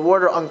under the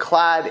water,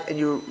 unclad, and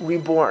you're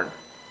reborn.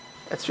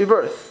 That's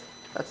rebirth.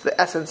 That's the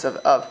essence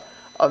of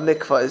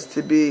mikvah, is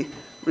to be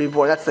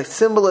reborn. That's the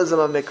symbolism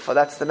of mikvah.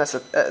 That's the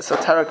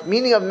esoteric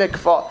meaning of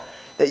mikvah,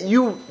 that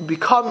you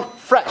become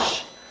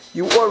fresh.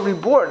 You are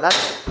reborn.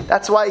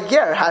 That's why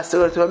ger has to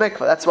go to a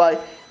mikvah. That's why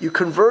your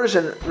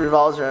conversion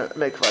revolves around a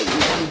mikvah.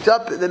 You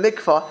dump the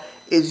mikvah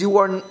is you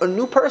are a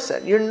new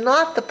person. You're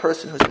not the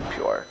person who's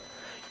impure.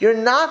 You're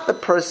not the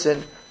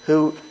person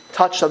who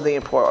touched something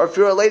impure. Or if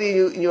you're a lady,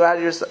 you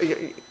had your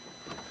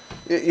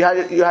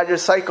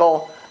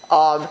cycle,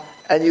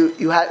 and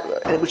you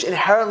had, which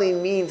inherently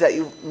means that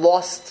you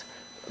lost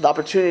the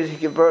opportunity to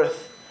give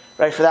birth,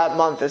 right? For that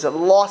month, there's a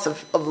loss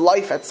of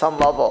life at some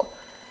level,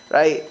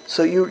 right?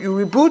 So you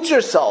reboot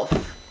yourself,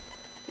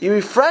 you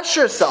refresh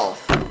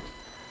yourself,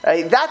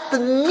 Right? That's the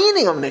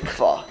meaning of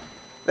mikvah.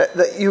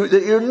 That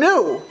you're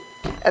new.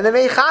 And the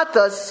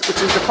meichatas,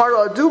 which is the part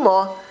of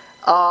aduma,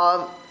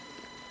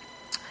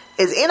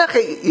 is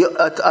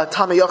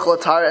tama yochel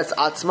atar as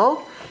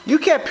atzmo. You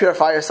can't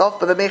purify yourself,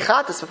 but the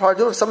meichatas, the part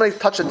of aduma, if somebody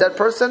touched a dead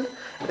person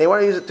and they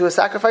want to use it to do a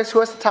sacrifice, who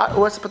has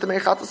to put the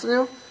meichatas on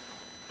you?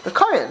 The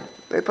Kohen.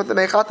 They put the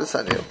meichatas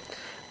on you.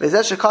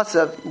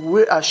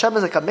 Hashem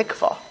is like a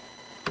mikvah.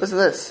 Listen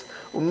to this.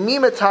 So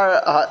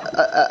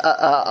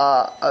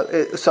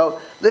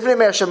livnei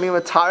mei Hashem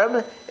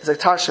mimatarim is like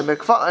tar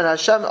shemikvah, and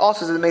Hashem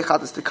also is the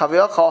meichatas to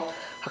kaviyachol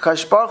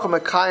Hakadosh Baruch Hu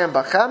mekayim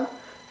bachem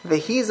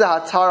vehiza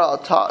hatara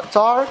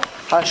atar.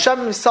 Hashem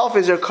Himself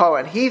is your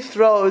Kohen. He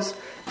throws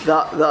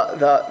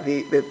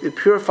the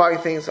purifying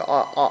things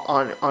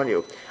on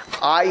you.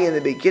 In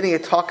the beginning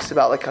it talks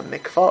about like a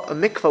mikvah. A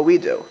mikvah we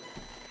do.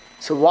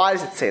 So why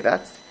does it say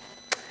that?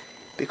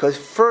 Because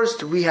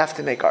first we have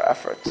to make our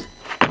effort.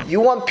 You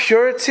want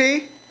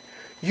purity?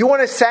 You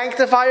want to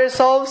sanctify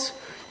yourselves?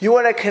 You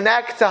want to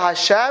connect to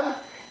Hashem?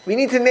 We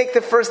need to make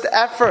the first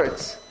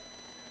effort.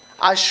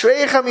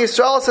 Ashreichem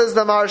Yisrael, says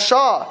the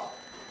Maharsha.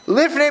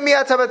 Lifnei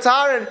miyat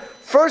habatarin.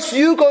 First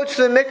you go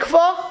to the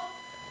mikvah,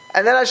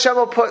 and then Hashem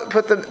will put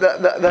the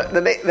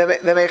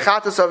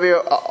meichatas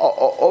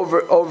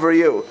over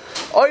you.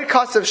 Oy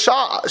kasav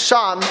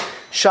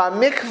sham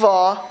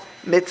mikvah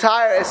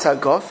mitar es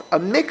haguf. A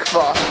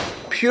mikvah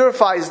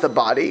purifies the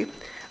body.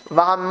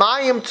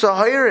 V'hamayim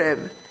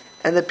tzahirim,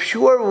 and the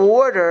pure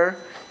water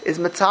is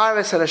mitar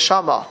es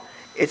haneshama.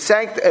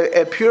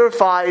 It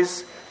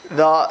purifies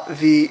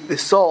the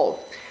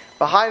soul.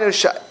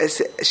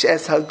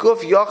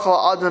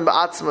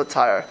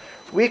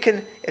 We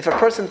can, if a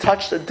person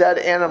touched a dead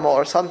animal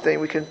or something,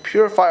 we can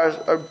purify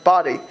our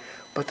body.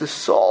 But the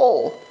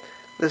soul,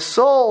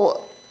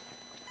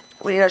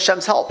 we need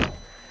Hashem's help,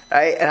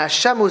 right? And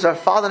Hashem, who's our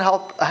Father in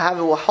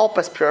heaven, will help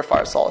us purify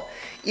our soul.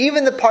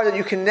 Even the part that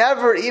you can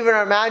never even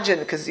imagine,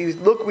 because we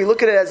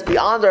look at it as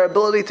beyond our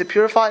ability to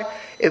purify.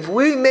 If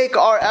we make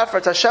our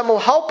efforts, Hashem will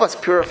help us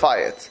purify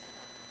it.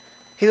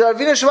 He's our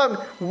Avinu Shalom.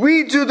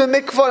 We do the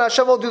mikvah, and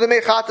Hashem will do the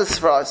meichatas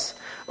for us.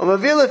 Right,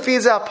 there's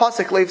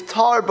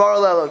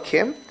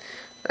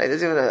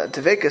even a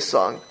Tevekas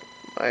song.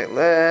 Right,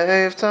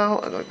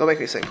 don't make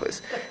me sing,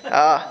 please.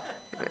 Right,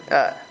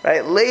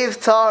 Leiv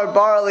tar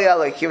barali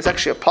elakim. It's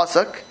actually a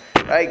pasuk.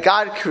 Right,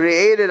 God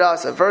created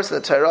us, a verse in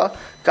the Torah.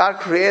 God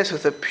created us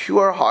with a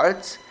pure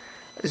heart.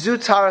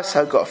 Zutaras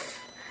haguf.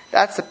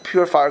 That's the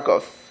purifier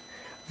guf.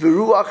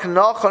 V'ruach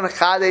nachon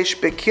chadesh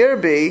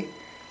bekirbi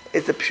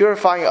is the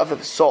purifying of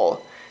the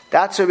soul.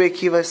 That's what Rabbi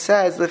Akiva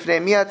says.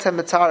 Lifnei miyatem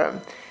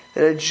mitarim.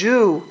 That a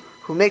Jew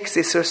who makes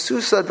a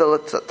sursusa de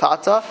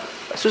latata.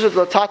 Sursusa de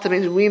latata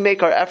means we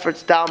make our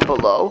efforts down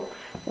below.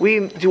 We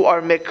do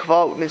our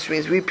mikvah, which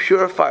means we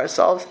purify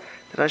ourselves.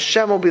 Then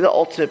Hashem will be the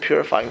ultimate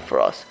purifying for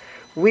us.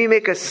 We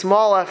make a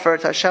small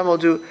effort, Hashem will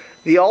do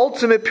the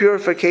ultimate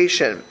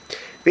purification.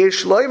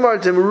 This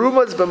Maimer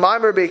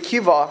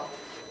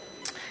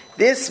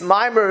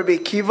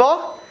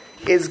Bekiva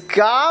is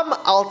Gam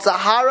al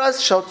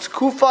Taharas Shal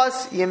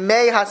Tkufas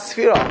Yemei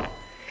Hasfira.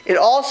 It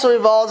also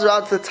revolves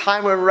around the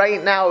time we're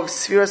right now of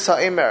Sfira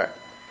Sa'imer.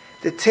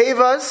 The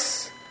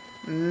Tevas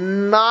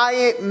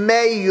Mei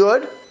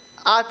Yud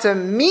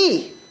Atem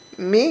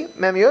Mem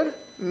Yud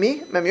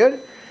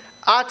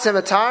Atem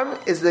Atarm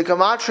is the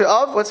gematria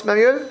of, what's Mem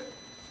Yud?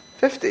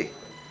 50.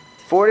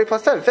 40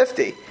 plus 10,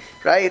 50.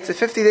 Right? It's the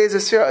 50 days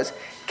of Sfiras.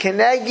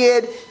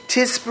 Keneged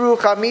Tispru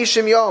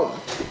Chamishim Yom.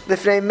 The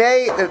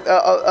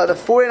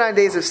 49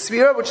 days of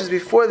Sfira, which is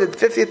before the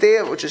 50th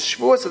day, which is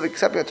Shavuos of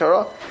accepting the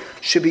Torah,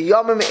 should be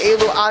Yomim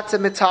Elu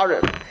Atem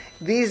Mitarim.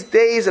 These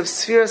days of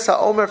Sfira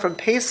Sa'omer from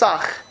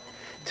Pesach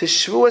to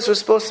Shavuos, we're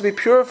supposed to be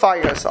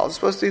purifying ourselves.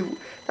 We're supposed to be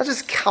not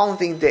just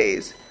counting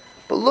days,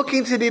 but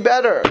looking to be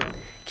better.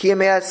 Ki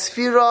Yemei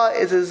Sfira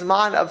is a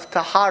Zman of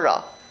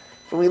Tahara.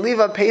 When we leave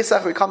on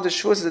Pesach, we come to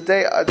Shavuos at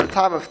the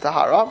time of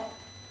Tahara.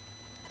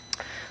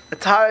 The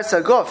Tahara is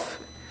a guf.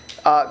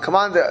 Come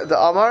on, the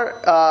Amar.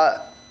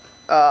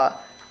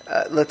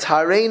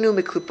 L'tareinu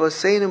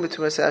mikliposeinu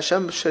mitumasei.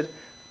 Hashem should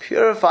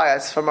purify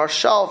us from our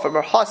shell, from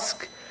our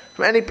husk,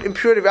 from any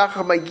impurity.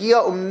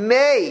 Magia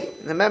umei.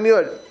 The Mem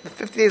Yud, the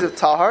 50 days of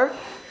Tahar.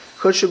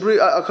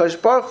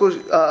 Kadosh Baruch Hu,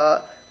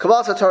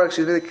 Kabbalas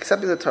HaTorah,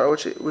 accepting the Torah,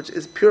 which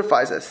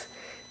purifies us.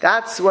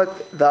 That's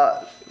what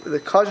the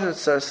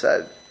Kazhnitzer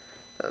said.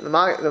 The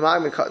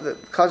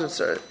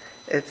Kazhnitzer.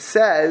 It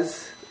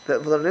says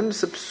that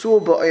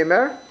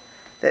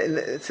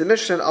it's a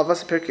mission of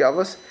us, Pirkei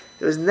Avos.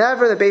 There was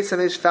never in the Beit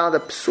Hamidrash found a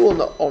psul in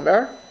the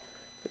Omer.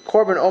 The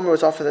Korban Omer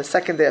was offered the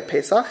second day of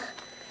Pesach,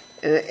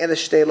 in the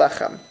Shtei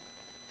Lechem.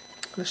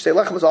 The Shtei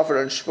Lechem was offered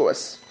on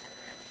Shavuos.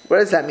 What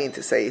does that mean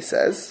to say? He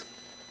says,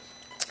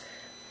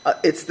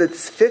 it's the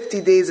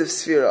 50 days of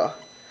Sfira,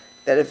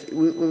 that if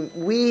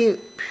we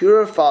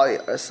purify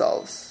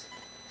ourselves,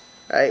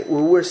 right,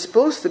 we're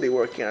supposed to be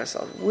working on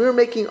ourselves. We're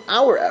making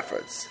our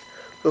efforts.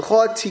 All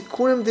of the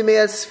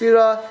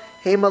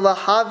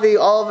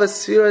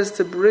Sfiras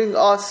to bring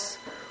us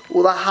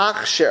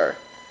ulahachsher,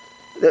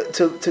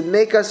 to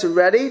make us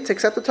ready to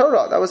accept the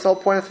Torah. That was the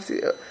whole point of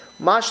 50.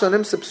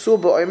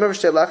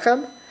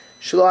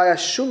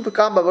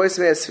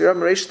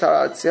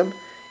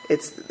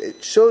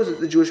 It shows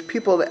the Jewish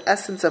people the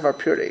essence of our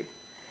purity.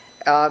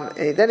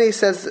 And then he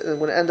says, I'm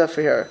going to end up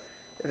here.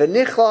 In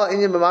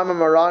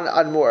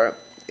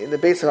the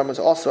base of him was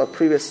also a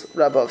previous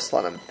Rebbe of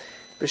Slonim,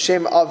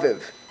 B'Shem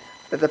Aviv,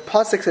 that the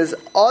pasuk says,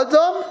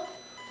 Adam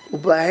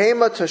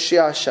u'bahema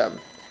toshia Hashem.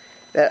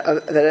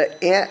 That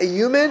a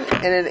human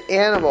and an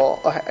animal,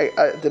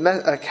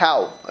 a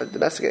cow, a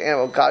domesticated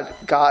animal,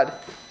 God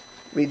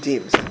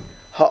redeems.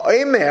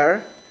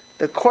 Ha'omer,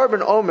 the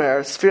Korban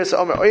Omer, Sfiras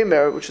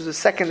Omer, which is the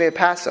second day of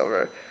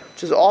Passover,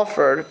 which is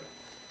offered,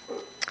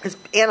 is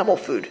animal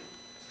food.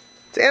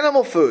 It's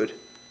animal food.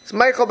 It's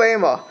Michael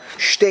Behema.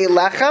 Shtei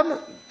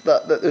Lechem,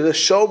 the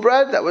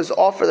showbread that was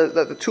offered,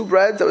 the two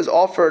breads that was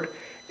offered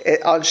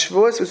on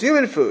Shavuos was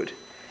human food.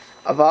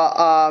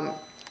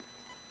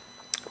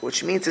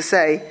 Which means to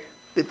say,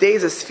 the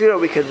days of Sfira,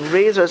 we can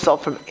raise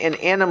ourselves from an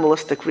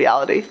animalistic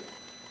reality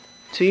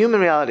to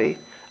human reality.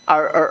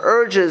 Our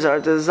urges, our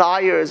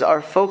desires,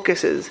 our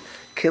focuses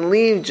can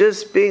leave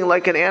just being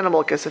like an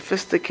animal, like a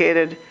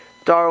sophisticated,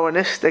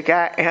 Darwinistic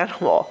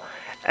animal,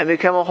 and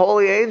become a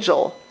holy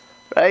angel,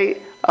 right?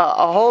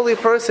 A holy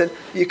person.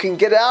 You can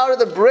get out of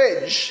the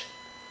bridge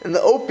and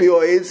the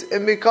opioids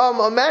and become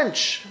a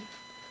mensch.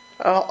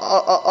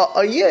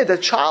 A yid, a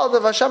child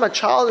of Hashem, a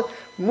child,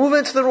 move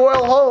into the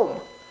royal home.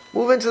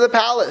 Move into the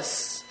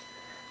palace.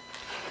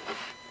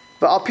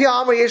 But Al Pi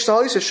Amar Yesh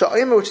L'Hoysa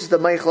Sha'omer, which is the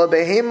Meichla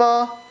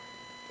Behema,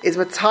 is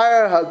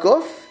Matayar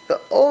HaGuf. The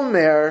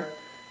Omer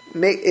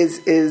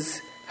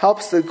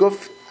helps the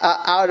Guf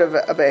out of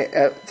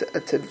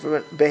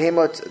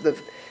Behema.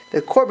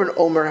 The Korban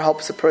Omer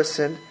helps a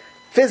person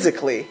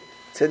physically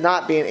to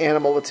not be an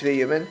animal but to be a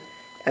human,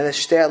 and the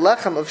Shtei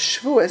Lechem of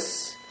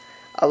Shavuos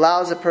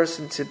allows a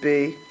person to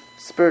be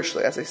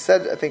spiritually. As I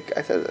said, I think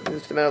to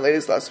the men and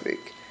ladies last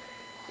week,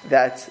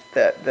 that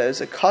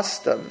there's a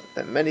custom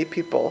that many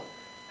people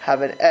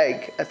have an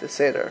egg at the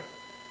Seder.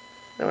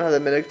 Anyone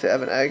have the minhag to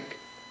have an egg?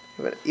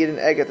 Eat an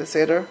egg at the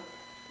Seder?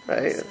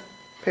 Right?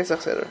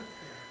 Pesach Seder.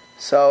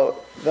 So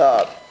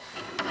the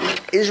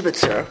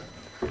Ishbitzer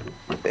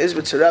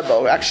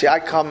Rebbe, actually I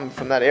come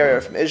from that area,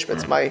 from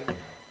Ishbitz. My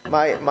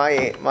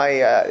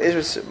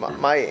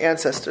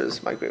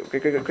ancestors, my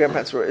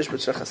great-grandparents were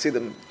Ishbitzer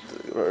Hasidim,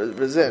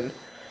 Razin.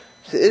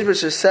 The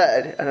Ishbitzer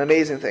said an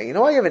amazing thing. You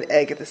know why you have an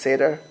egg at the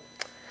Seder?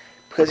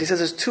 Because he says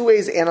there's two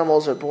ways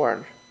animals are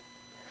born.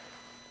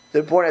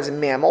 They're born as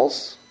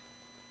mammals.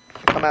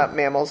 They come out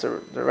mammals,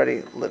 they're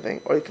already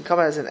living. Or you can come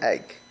out as an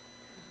egg.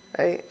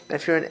 Right? And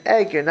if you're an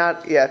egg, you're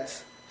not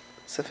yet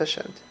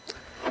sufficient.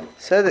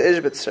 Said the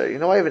Ishbitzer, you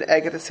know why you have an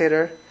egg at the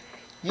Seder?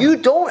 You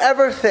don't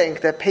ever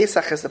think that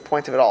Pesach is the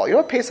point of it all. You know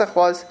what Pesach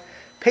was?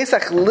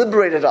 Pesach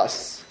liberated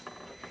us.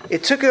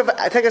 It took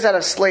us out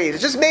of slaves.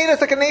 It just made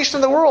us like a nation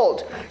of the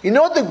world. You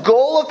know what the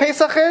goal of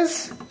Pesach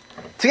is?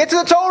 To get to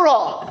the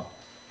Torah.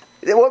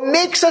 What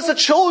makes us the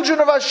children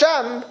of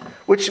Hashem,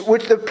 which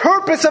the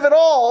purpose of it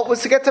all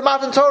was to get to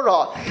Matan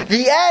Torah.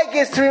 The egg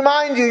is to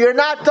remind you, you're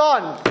not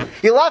done.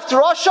 You left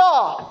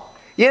Russia.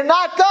 You're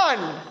not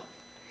done.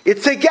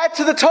 It's to get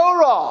to the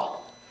Torah.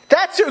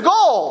 That's your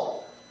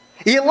goal.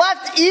 You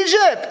left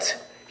Egypt.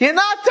 You're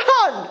not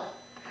done.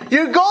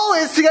 Your goal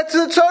is to get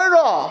to the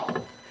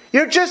Torah.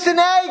 You're just an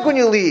egg when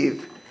you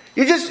leave.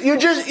 You're just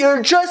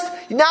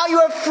now you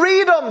have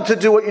freedom to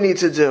do what you need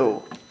to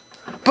do.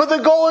 But the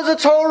goal is the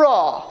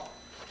Torah.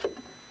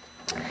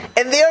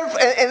 And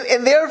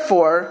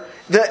therefore,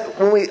 the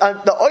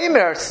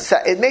Omer,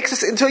 it makes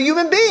us into a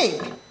human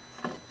being,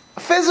 a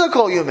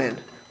physical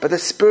human. But the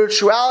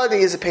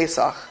spirituality is a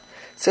Pesach.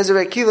 It says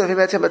Sfira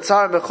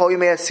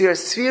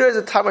is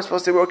a time we're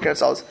supposed to work on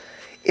ourselves.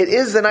 It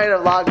is the night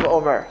of Lag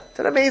BaOmer. It's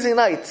an amazing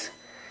night.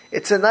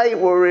 It's a night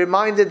where we're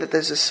reminded that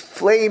there's this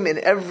flame in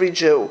every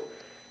Jew.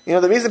 You know,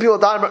 the reason people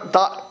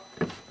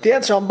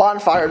dance around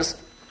bonfires is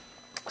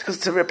because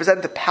to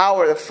represent the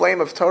power, the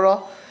flame of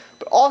Torah,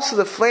 but also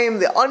the flame,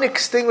 the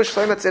unextinguished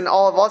flame that's in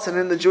all of us and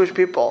in the Jewish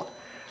people.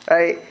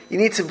 Right? We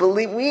need to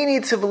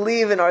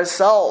believe in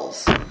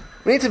ourselves.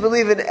 We need to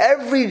believe in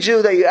every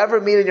Jew that you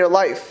ever meet in your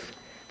life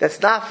that's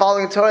not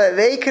following Torah, that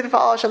they can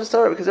follow Hashem's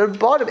Torah, because they're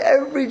bottom.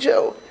 Every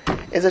Jew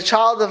is a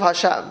child of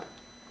Hashem.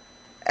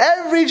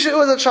 Every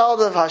Jew is a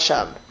child of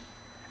Hashem.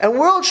 And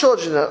we're all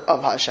children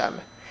of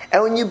Hashem.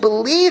 And when you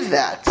believe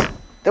that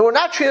we're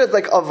not treated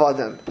like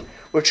avadim,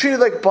 we're treated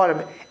like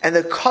bottom, and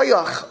the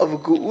koyach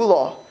of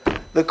geula,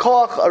 the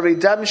koach of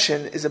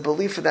redemption, is a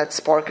belief in that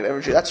spark in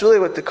every Jew. That's really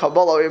what the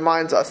Kabbalah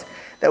reminds us,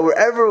 that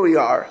wherever we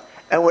are,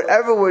 and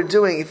whatever we're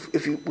doing,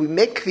 if we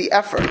make the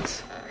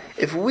effort,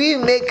 if we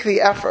make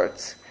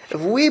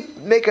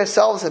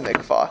ourselves a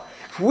mikvah,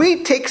 if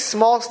we take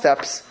small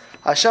steps,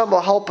 Hashem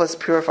will help us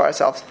purify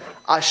ourselves.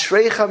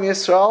 Ashreichem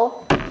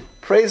Yisrael,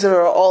 praise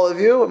are all of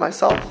you and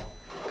myself,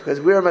 because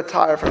we are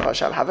matayar from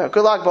Hashem. Have a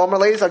good Lag BaOmer,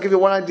 ladies. I'll give you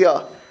one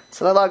idea.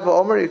 So on Lag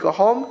BaOmer, you go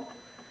home,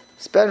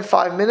 spend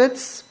 5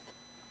 minutes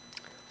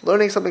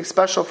learning something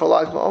special for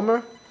Lag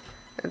BaOmer,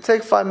 and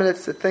take 5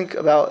 minutes to think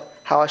about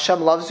how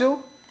Hashem loves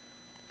you,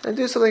 and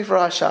do something for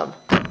Hashem.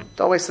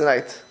 Don't waste the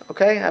night.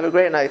 Okay? Have a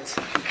great night.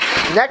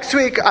 Next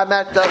week, I'm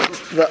at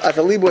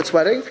the Leibowitz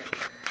wedding,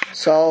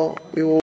 so we will